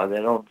of God,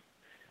 their own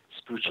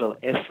spiritual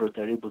effort,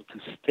 are able to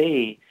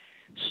stay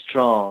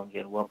strong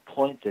and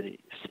one-pointed,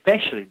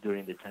 especially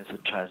during the times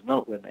of trials,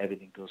 not when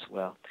everything goes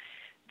well.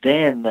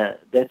 Then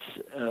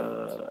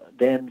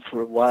then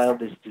for a while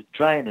there's the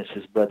dryness,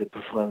 as Brother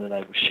Prafullana and I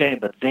were sharing,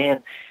 but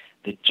then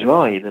the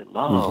joy, the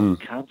love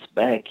comes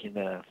back in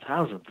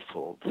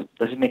 1,000-fold.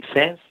 Does it make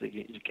sense?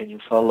 Can you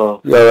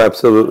follow? Yeah,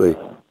 absolutely.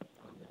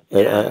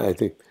 I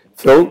think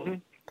Phil.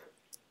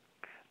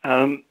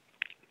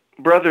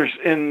 Brothers,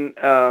 in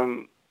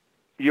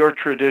your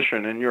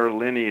tradition, in your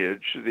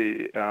lineage,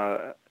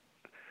 the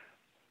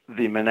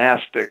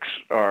monastics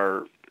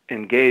are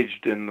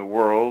engaged in the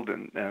world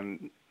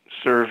and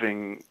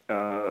serving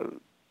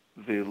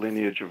the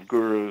lineage of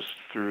gurus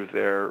through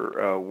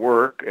their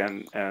work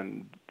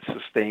and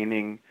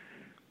sustaining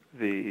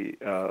the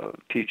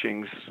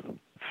teachings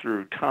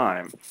through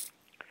time.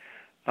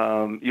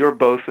 You're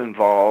both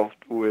involved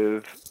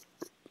with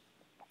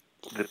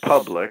the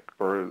public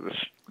or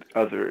the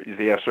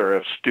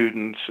SRF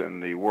students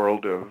and the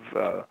world of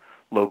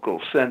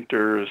local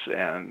centers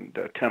and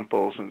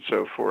temples and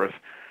so forth.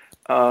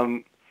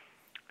 And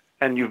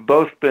you've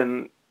both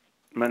been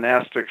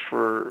monastics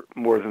for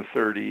more than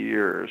 30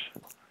 years.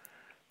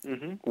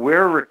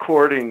 We're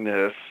recording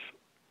this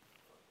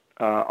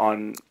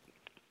on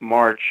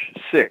March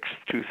 6th,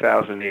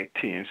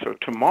 2018. So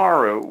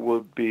tomorrow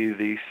will be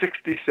the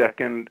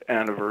 62nd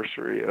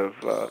anniversary of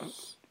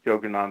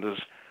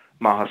Yogananda's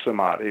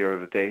Mahasamadhi, or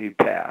the day he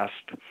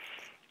passed.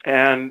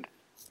 And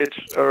it's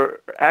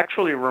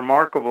actually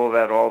remarkable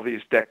that all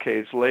these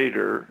decades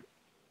later,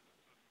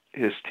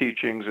 his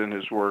teachings and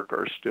his work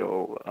are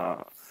still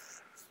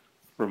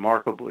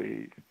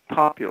remarkably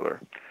popular.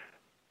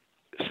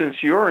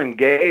 Since you're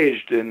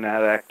engaged in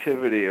that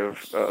activity of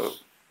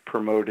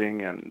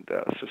promoting and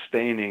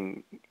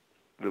sustaining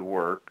the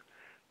work,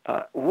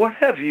 what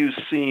have you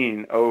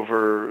seen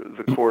over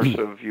the course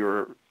of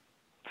your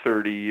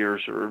 30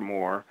 years or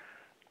more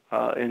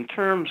in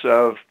terms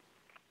of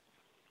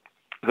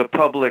the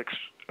public's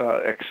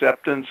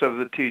acceptance of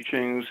the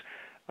teachings?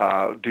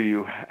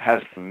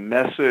 Has the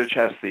message,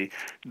 has the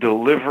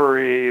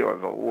delivery or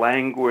the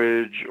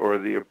language or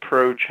the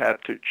approach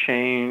had to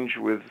change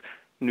with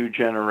new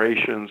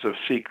generations of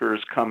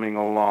seekers coming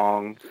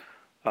along?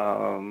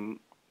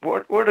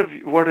 What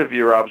have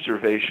your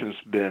observations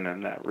been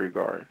in that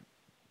regard?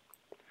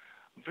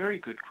 Very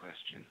good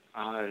question.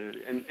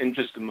 And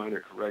just a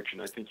minor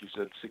correction, I think you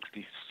said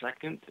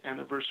 62nd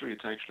anniversary.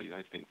 It's actually,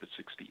 I think, the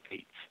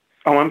 68th.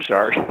 Oh, I'm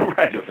sorry.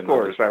 Right, of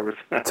course. I was.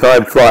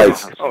 Time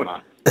flies.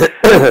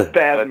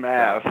 Bad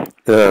math.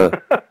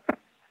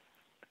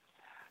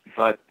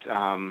 But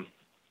I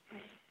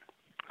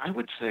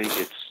would say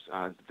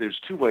there's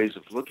two ways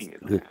of looking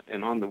at that.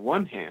 And on the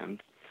one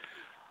hand,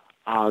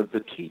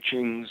 the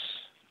teachings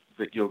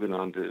that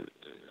Yogananda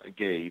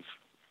gave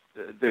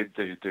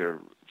they're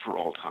for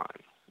all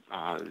time.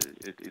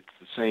 It's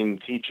the same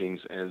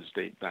teachings as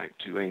date back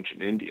to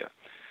ancient India,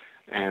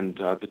 and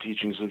the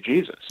teachings of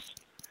Jesus.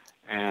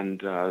 And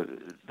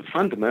the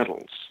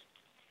fundamentals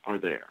are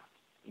there.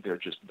 They're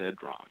just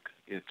bedrock.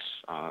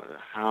 It's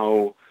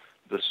how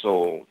the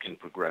soul can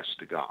progress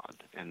to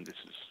God. And this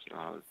is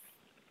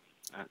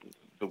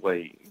the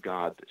way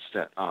God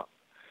set up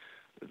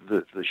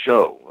the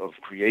show of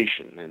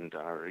creation and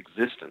our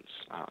existence,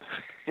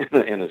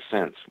 in a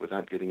sense,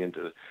 without getting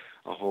into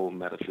a whole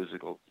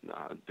metaphysical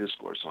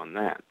discourse on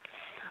that.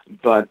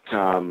 But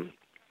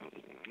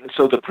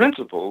so the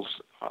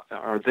principles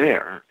are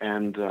there,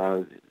 and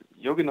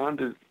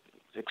Yogananda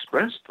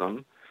expressed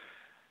them,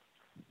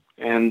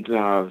 and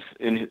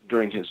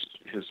during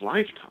his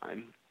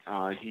lifetime,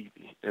 he,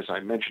 as I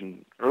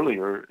mentioned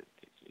earlier,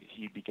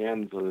 he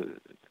began the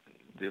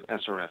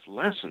SRF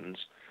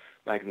lessons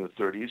back in the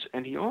 30s,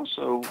 and he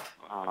also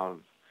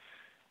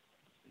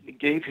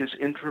gave his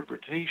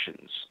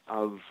interpretations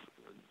of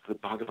the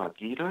Bhagavad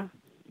Gita,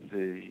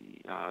 the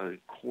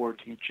core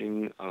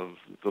teaching of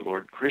the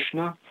Lord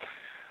Krishna,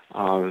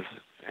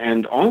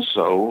 and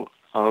also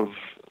of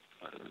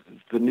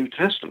the New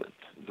Testament,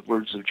 the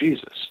words of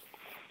Jesus.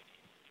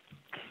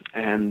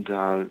 And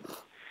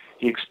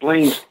he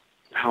explains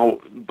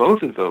how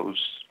both of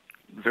those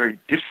very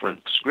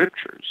different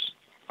scriptures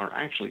are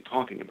actually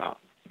talking about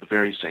the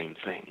very same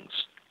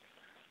things,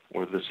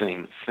 or the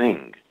same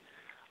thing,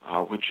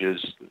 which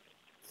is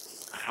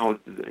how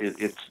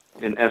it's,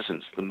 in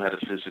essence, the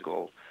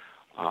metaphysical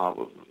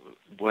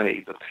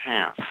way, the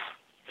path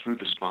through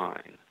the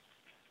spine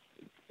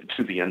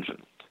to the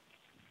infinite.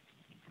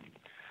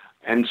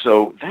 And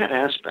so that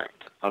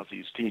aspect of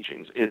these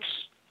teachings,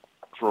 it's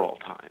for all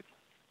time.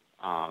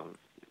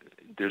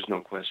 There's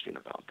no question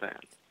about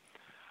that.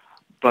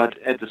 But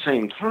at the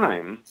same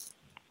time,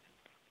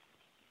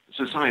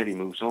 society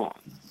moves on,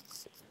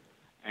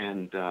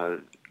 and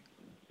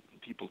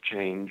people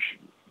change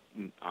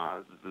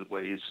the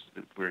ways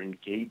that we're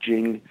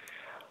engaging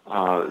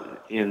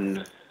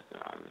in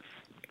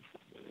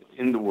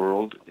the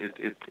world.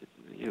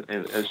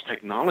 As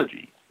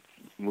technology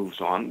moves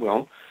on,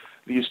 well,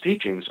 these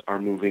teachings are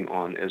moving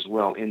on as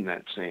well in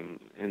that same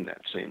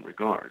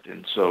regard,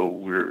 and so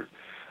we're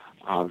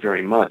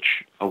very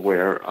much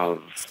aware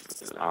of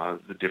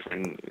the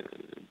different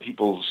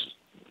people's,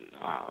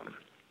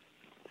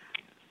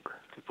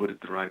 to put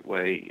it the right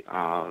way,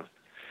 how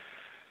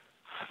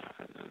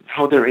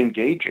they're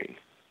engaging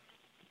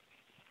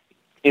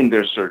in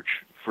their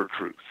search for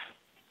truth.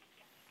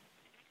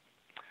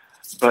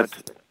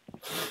 But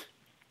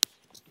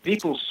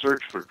people's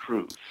search for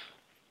truth,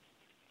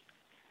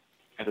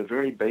 at a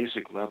very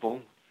basic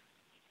level,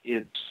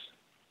 it's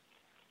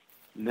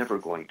never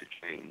going to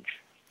change,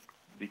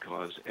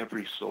 because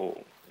every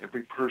soul,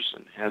 every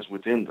person has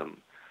within them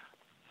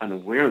an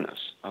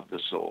awareness of the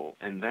soul,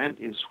 and that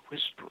is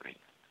whispering,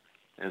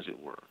 as it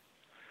were,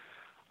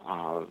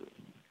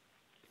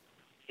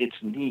 its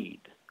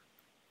need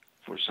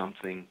for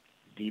something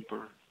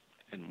deeper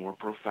and more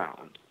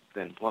profound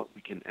than what we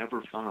can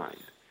ever find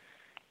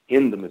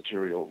in the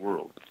material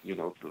world,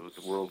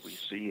 the world we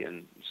see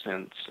and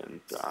sense and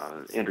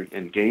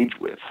engage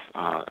with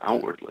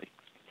outwardly.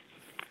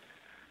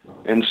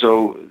 And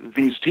so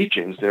these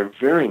teachings, they're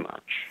very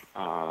much,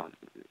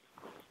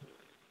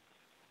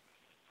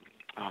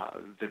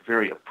 they're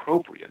very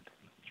appropriate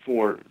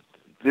for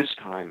this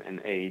time and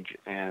age,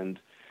 and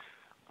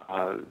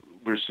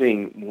we're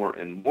seeing more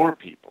and more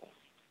people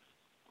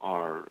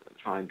are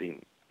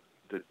finding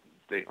that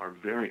they are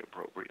very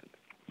appropriate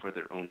for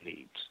their own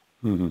needs.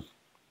 Mm-hmm.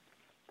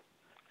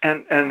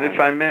 And if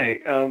I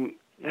may,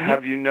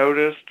 have you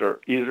noticed, or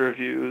either of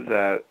you,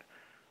 that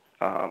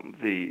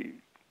the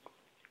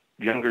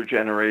younger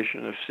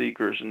generation of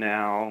seekers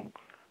now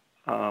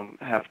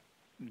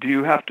do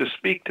you have to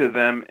speak to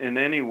them in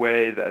any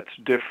way that's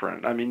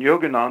different? I mean,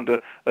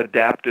 Yogananda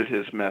adapted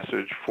his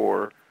message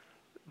for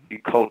the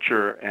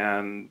culture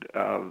and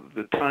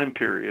the time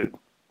period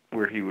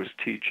where he was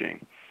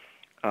teaching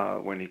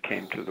when he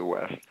came to the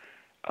West.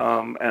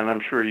 And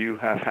I'm sure you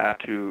have had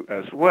to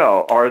as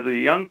well. Are the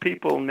young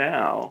people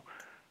now,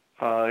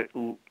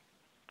 do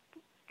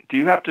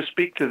you have to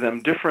speak to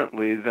them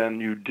differently than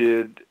you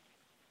did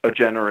a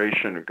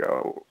generation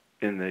ago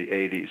in the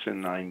 80s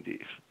and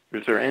 90s?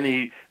 Is there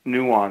any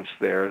nuance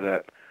there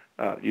that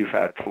you've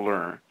had to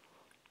learn?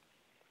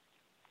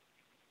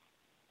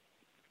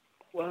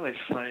 Well, if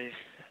I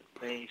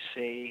may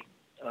say,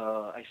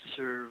 I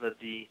serve at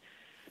the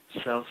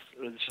South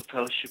Religious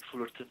Fellowship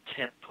Fullerton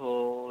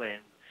Temple,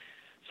 and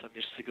some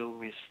years ago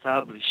we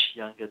established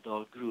young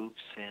adult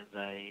groups, and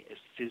if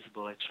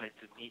feasible, I try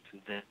to meet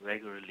with them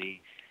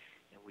regularly,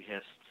 and we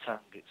have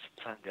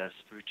sangha,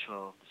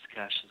 spiritual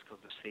discussions,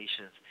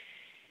 conversations.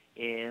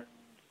 And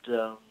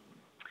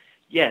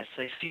yes,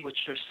 I see what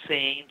you're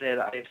saying, that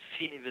I've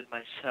seen even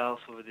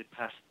myself over the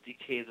past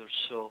decade or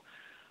so.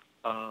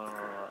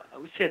 I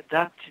would say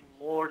adapting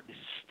more the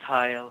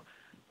style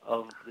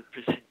of the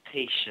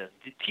presentation.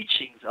 The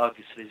teachings,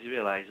 obviously, as you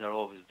realize, are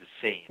always the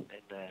same,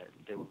 and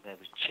they will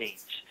never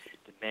change.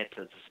 the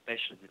methods,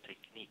 especially the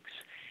techniques.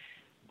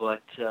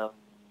 But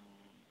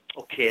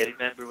okay, I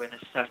remember when I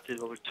started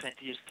over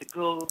 20 years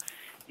ago,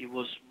 it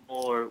was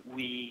more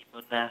we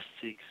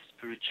monastic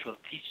spiritual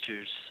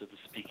teachers, so to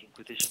speak, in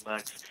quotation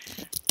marks,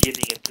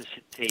 giving a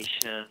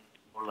presentation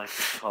more like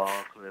a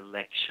talk or a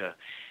lecture.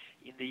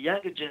 In the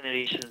younger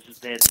generations,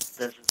 that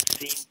doesn't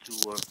seem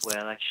to work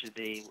well.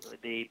 Actually,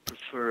 they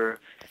prefer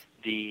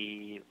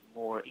the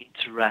more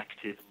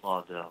interactive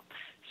model.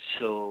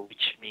 So,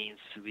 which means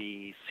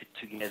we sit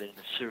together in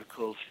a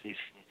circle,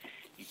 facing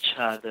each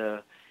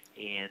other,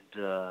 and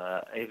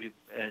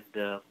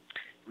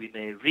we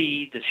may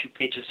read a few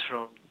pages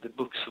from the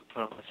books of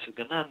Paramahansa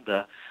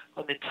Yogananda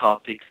on a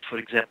topic. For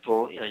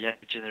example,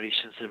 younger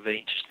generations are very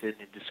interested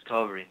in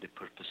discovering the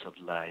purpose of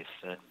life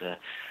and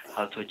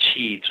how to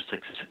achieve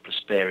success and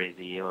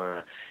prosperity,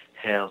 or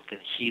health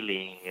and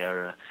healing,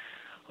 or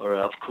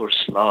of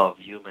course love,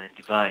 human and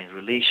divine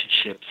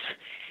relationships.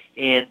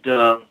 And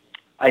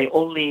I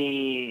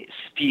only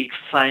speak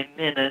 5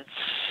 minutes,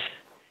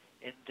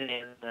 and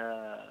then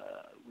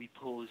we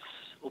pose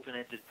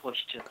open-ended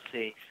questions,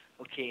 say,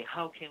 okay,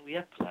 how can we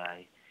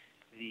apply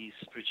these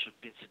spiritual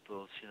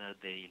principles in our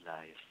daily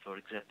life? For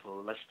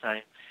example, last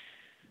time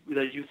with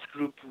our youth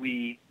group,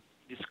 we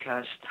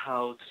discussed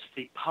how to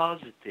stay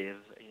positive,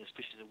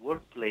 especially in the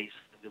workplace,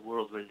 in the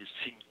world where there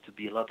seems to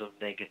be a lot of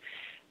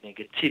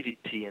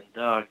negativity and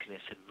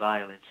darkness and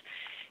violence.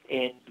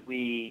 And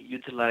we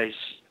utilize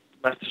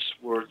Master's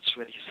words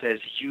when he says,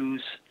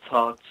 use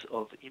thoughts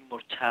of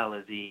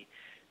immortality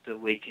to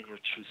awaken your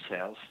true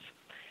self.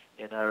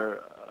 And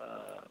our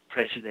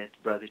president,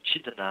 Brother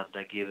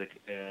Chidananda, gave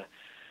a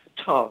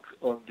talk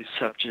on this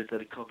subject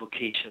at a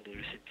convocation in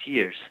recent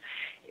years.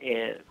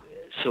 And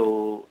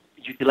so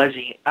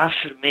utilizing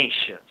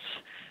affirmations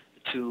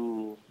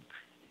to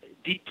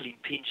deeply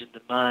impinge in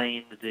the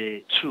mind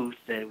the truth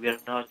that we are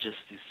not just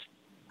this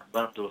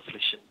bundle of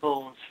flesh and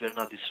bones, we are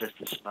not this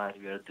restless mind,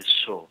 we are the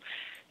soul.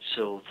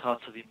 So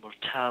thoughts of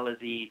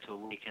immortality to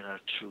awaken our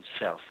true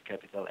self,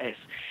 capital S.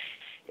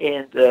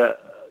 And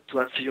to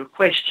answer your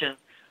question,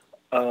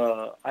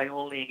 I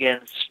only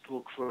again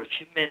spoke for a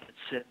few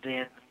minutes, and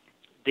then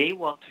they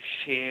want to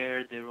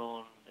share their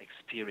own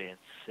experience,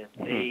 and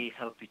they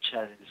help each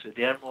other in this way.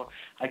 They are more,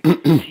 I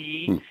could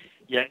see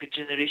younger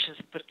generations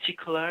in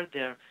particular,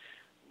 they're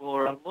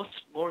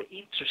almost more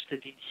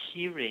interested in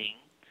hearing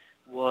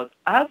what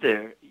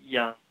other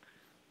young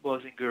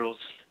boys and girls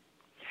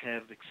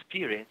have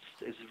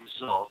experienced as a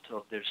result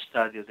of their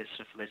study of the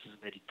self-realization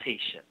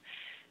meditation.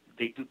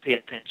 They do pay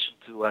attention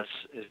to us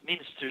as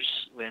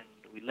ministers when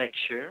we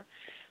lecture,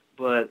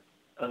 but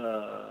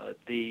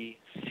they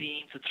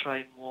seem to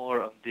try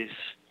more on this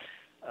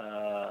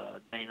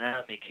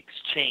dynamic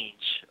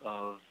exchange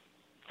of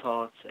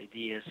thoughts,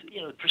 ideas,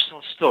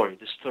 personal story,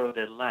 the story of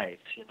their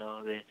lives, and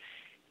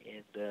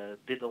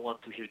they don't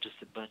want to hear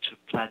just a bunch of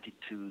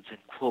platitudes and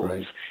quotes.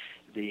 Right.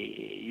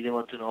 They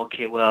want to know,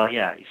 okay, well,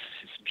 yeah,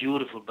 it's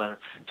beautiful, but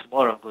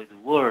tomorrow I'm going to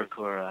work,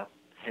 or I'm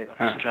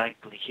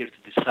struggling here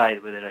to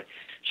decide whether I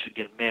should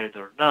get married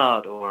or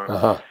not, or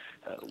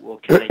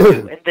what can I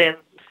do? And then,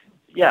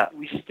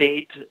 we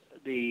state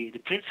the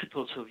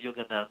principles of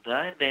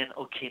Yogananda, and then,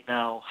 okay,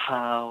 now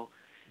how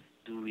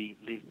do we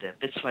live them?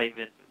 That's why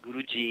even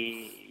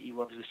Guruji, he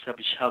wanted to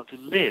establish how to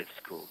live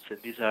schools, and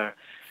this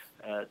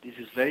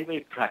is very,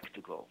 very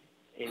practical.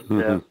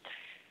 And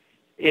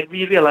and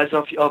we realize,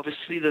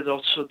 obviously, that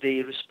also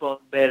they respond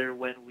better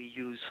when we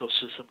use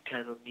also some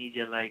kind of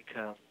media like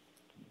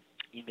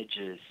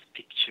images,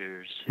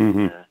 pictures,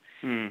 and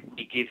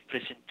we give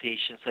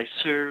presentations. I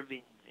serve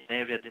in an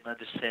area at the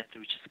Mother Center,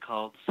 which is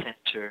called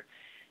Center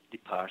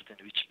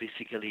Department, which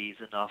basically is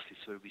an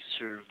office where we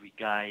serve, we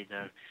guide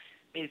our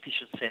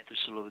meditation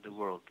centers all over the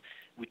world.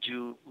 Would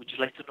you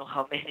like to know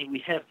how many we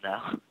have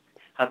now?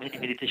 How many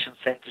meditation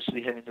centers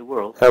we have in the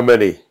world? How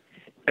many?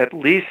 At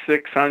least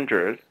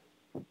 600.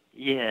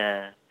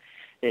 Yeah.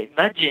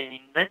 Imagine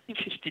in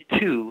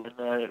 1952, when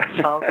our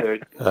founder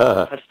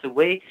passed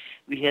away,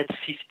 we had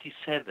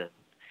 57.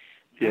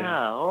 Yeah.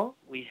 Now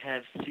we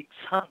have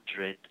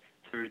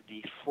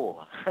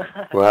 634.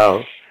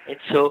 Wow. And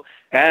so,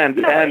 and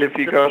if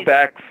you go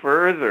back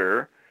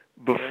further,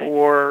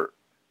 before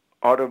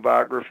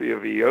Autobiography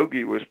of a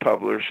Yogi was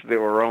published, there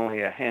were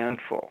only a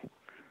handful.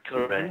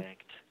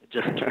 Correct.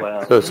 Just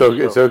 12. So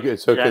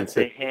just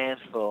a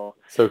handful.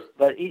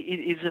 But it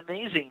is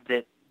amazing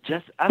that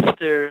just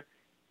after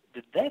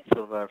the death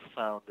of our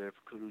founder,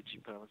 Guruji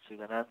Paramahansa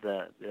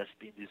Yogananda, there has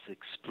been this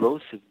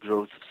explosive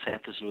growth of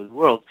centers all over the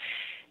world.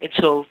 And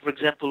so, for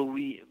example,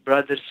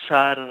 Brother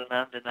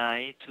Saranand and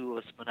I, two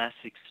of us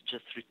monastics,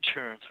 just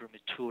returned from a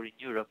tour in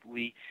Europe.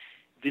 We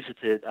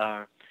visited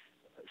our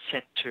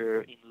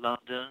center in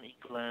London,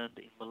 England,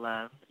 in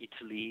Milan,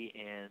 Italy,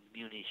 and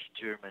Munich,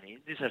 Germany.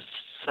 These are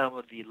some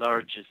of the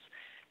largest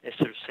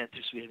SRF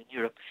centers we have in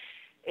Europe.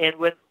 And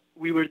when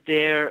we were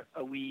there,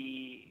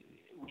 we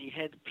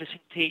had a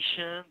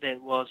presentation that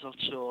was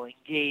also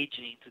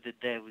engaging to the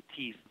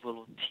devotees,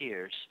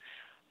 volunteers,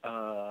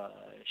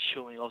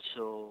 showing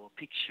also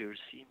pictures,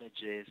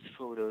 images,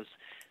 photos,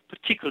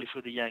 particularly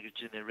for the younger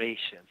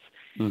generations,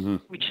 Mm-hmm.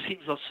 which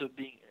seems also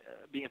being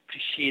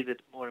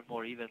appreciated more and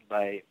more even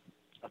by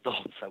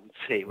adults, I would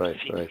say, or Right,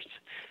 seniors,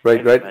 right,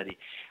 everybody.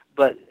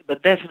 But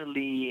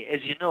definitely,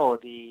 as you know,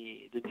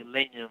 the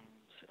millenniums,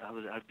 how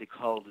are they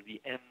called?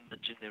 The M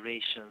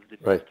generations, the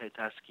right.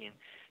 multitasking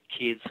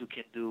kids who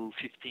can do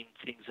 15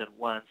 things at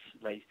once,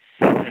 like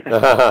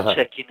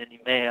checking an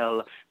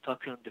email,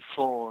 talking on the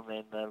phone,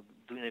 and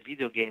doing a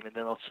video game, and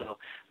then also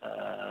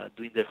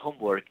doing their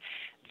homework.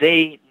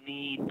 They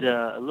need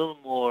a little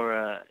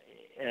more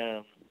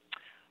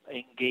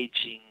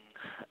engaging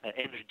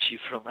energy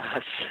from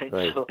us, and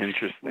Right. so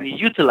Interesting. we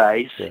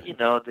utilize,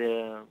 Yeah.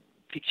 the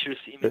pictures,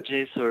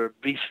 images, or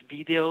brief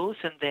videos,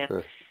 and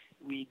then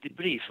we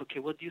debrief. Okay,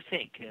 what do you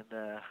think, and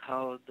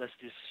how does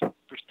this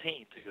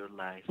pertain to your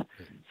life?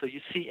 So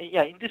you see,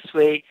 in this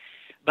way.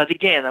 But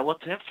again, I want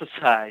to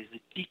emphasize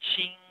the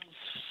teachings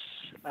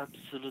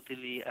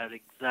absolutely are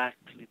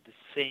exactly the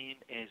same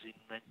as in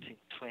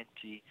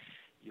 1920.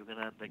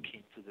 Yogananda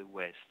came to the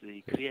West.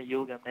 The Kriya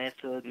Yoga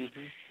method,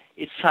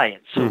 it's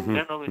science. So we're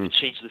not going to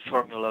change the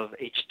formula of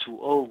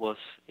H2O was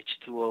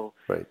H2O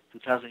Right.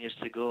 2,000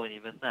 years ago and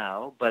even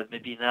now, but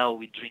maybe now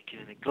we drink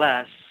it in a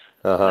glass,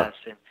 Uh-huh.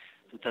 and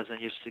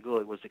 2,000 years ago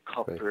it was a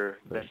copper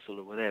vessel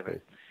or whatever.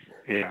 Right.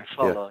 Yeah.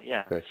 Follow,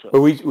 Right. So,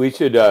 Well, we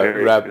should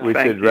wrap. good. We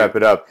Thank should you. wrap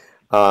it up.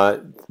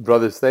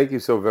 Brothers, thank you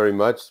so very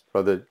much,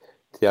 Brother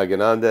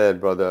Tyagananda and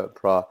Brother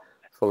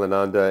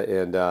Prafulananda,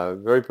 and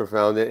very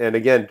profound. And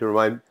again, to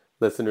remind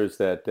listeners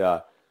that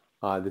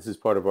this is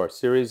part of our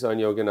series on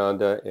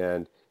Yogananda,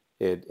 and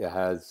it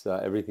has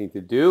everything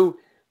to do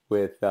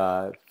with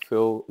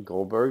Phil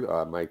Goldberg,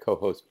 my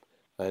co-host,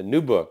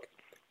 new book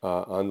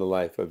on the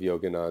life of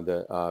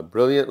Yogananda.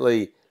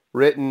 Brilliantly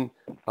written,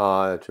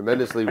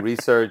 tremendously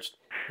researched.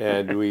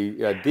 And we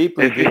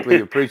deeply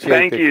appreciate.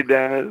 Thank you,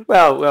 Dennis.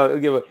 Well,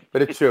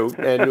 but it's true,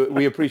 and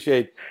we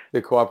appreciate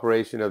the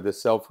cooperation of the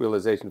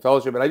Self-Realization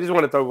Fellowship. And I just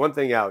want to throw one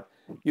thing out: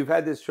 you've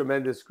had this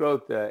tremendous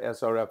growth,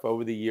 SRF,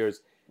 over the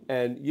years,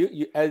 and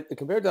you as,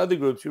 compared to other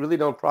groups, you really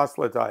don't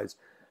proselytize.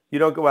 You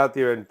don't go out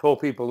there and pull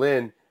people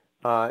in.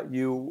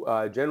 You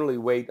generally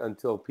wait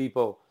until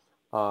people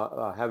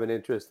have an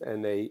interest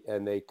and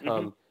they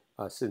come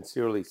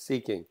sincerely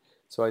seeking.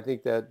 So I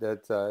think that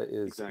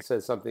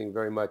says something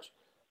very much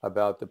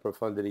about the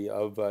profundity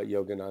of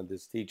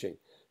Yogananda's teaching.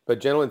 But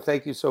gentlemen,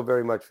 thank you so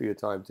very much for your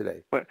time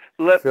today.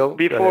 Phil,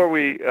 before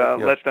we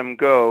let them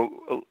go,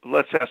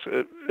 let's ask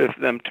if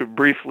them to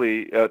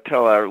briefly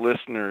tell our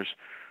listeners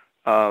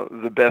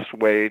the best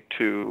way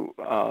to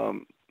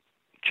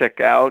check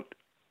out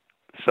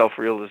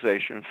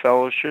Self-Realization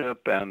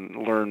Fellowship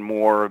and learn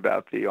more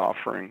about the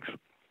offerings.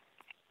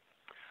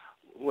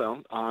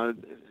 Well,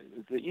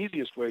 the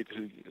easiest way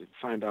to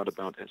find out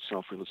about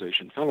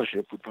Self-Realization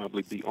Fellowship would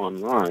probably be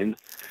online.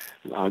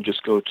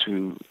 Just go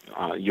to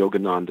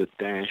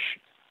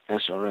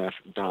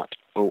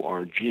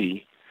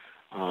yogananda-srf.org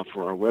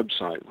for our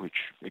website,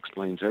 which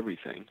explains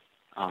everything.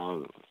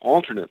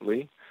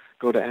 Alternately,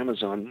 go to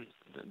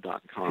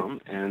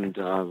Amazon.com and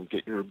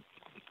get your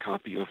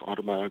copy of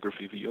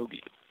Autobiography of a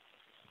Yogi.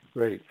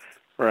 Great.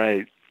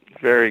 Right.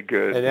 Very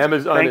good. And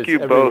Amazon Thank is you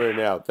everywhere both.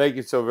 now. Thank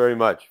you so very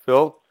much.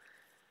 Phil?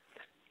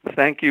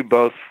 Thank you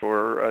both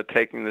for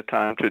taking the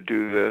time to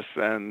do this,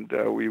 and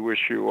we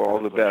wish you all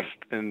the best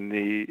in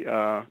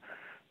the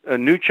a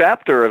new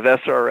chapter of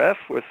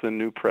SRF with the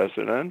new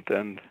president,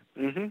 and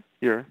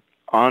your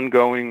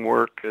ongoing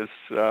work is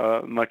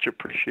much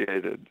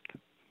appreciated.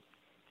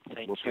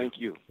 Thank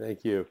you.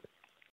 Thank you.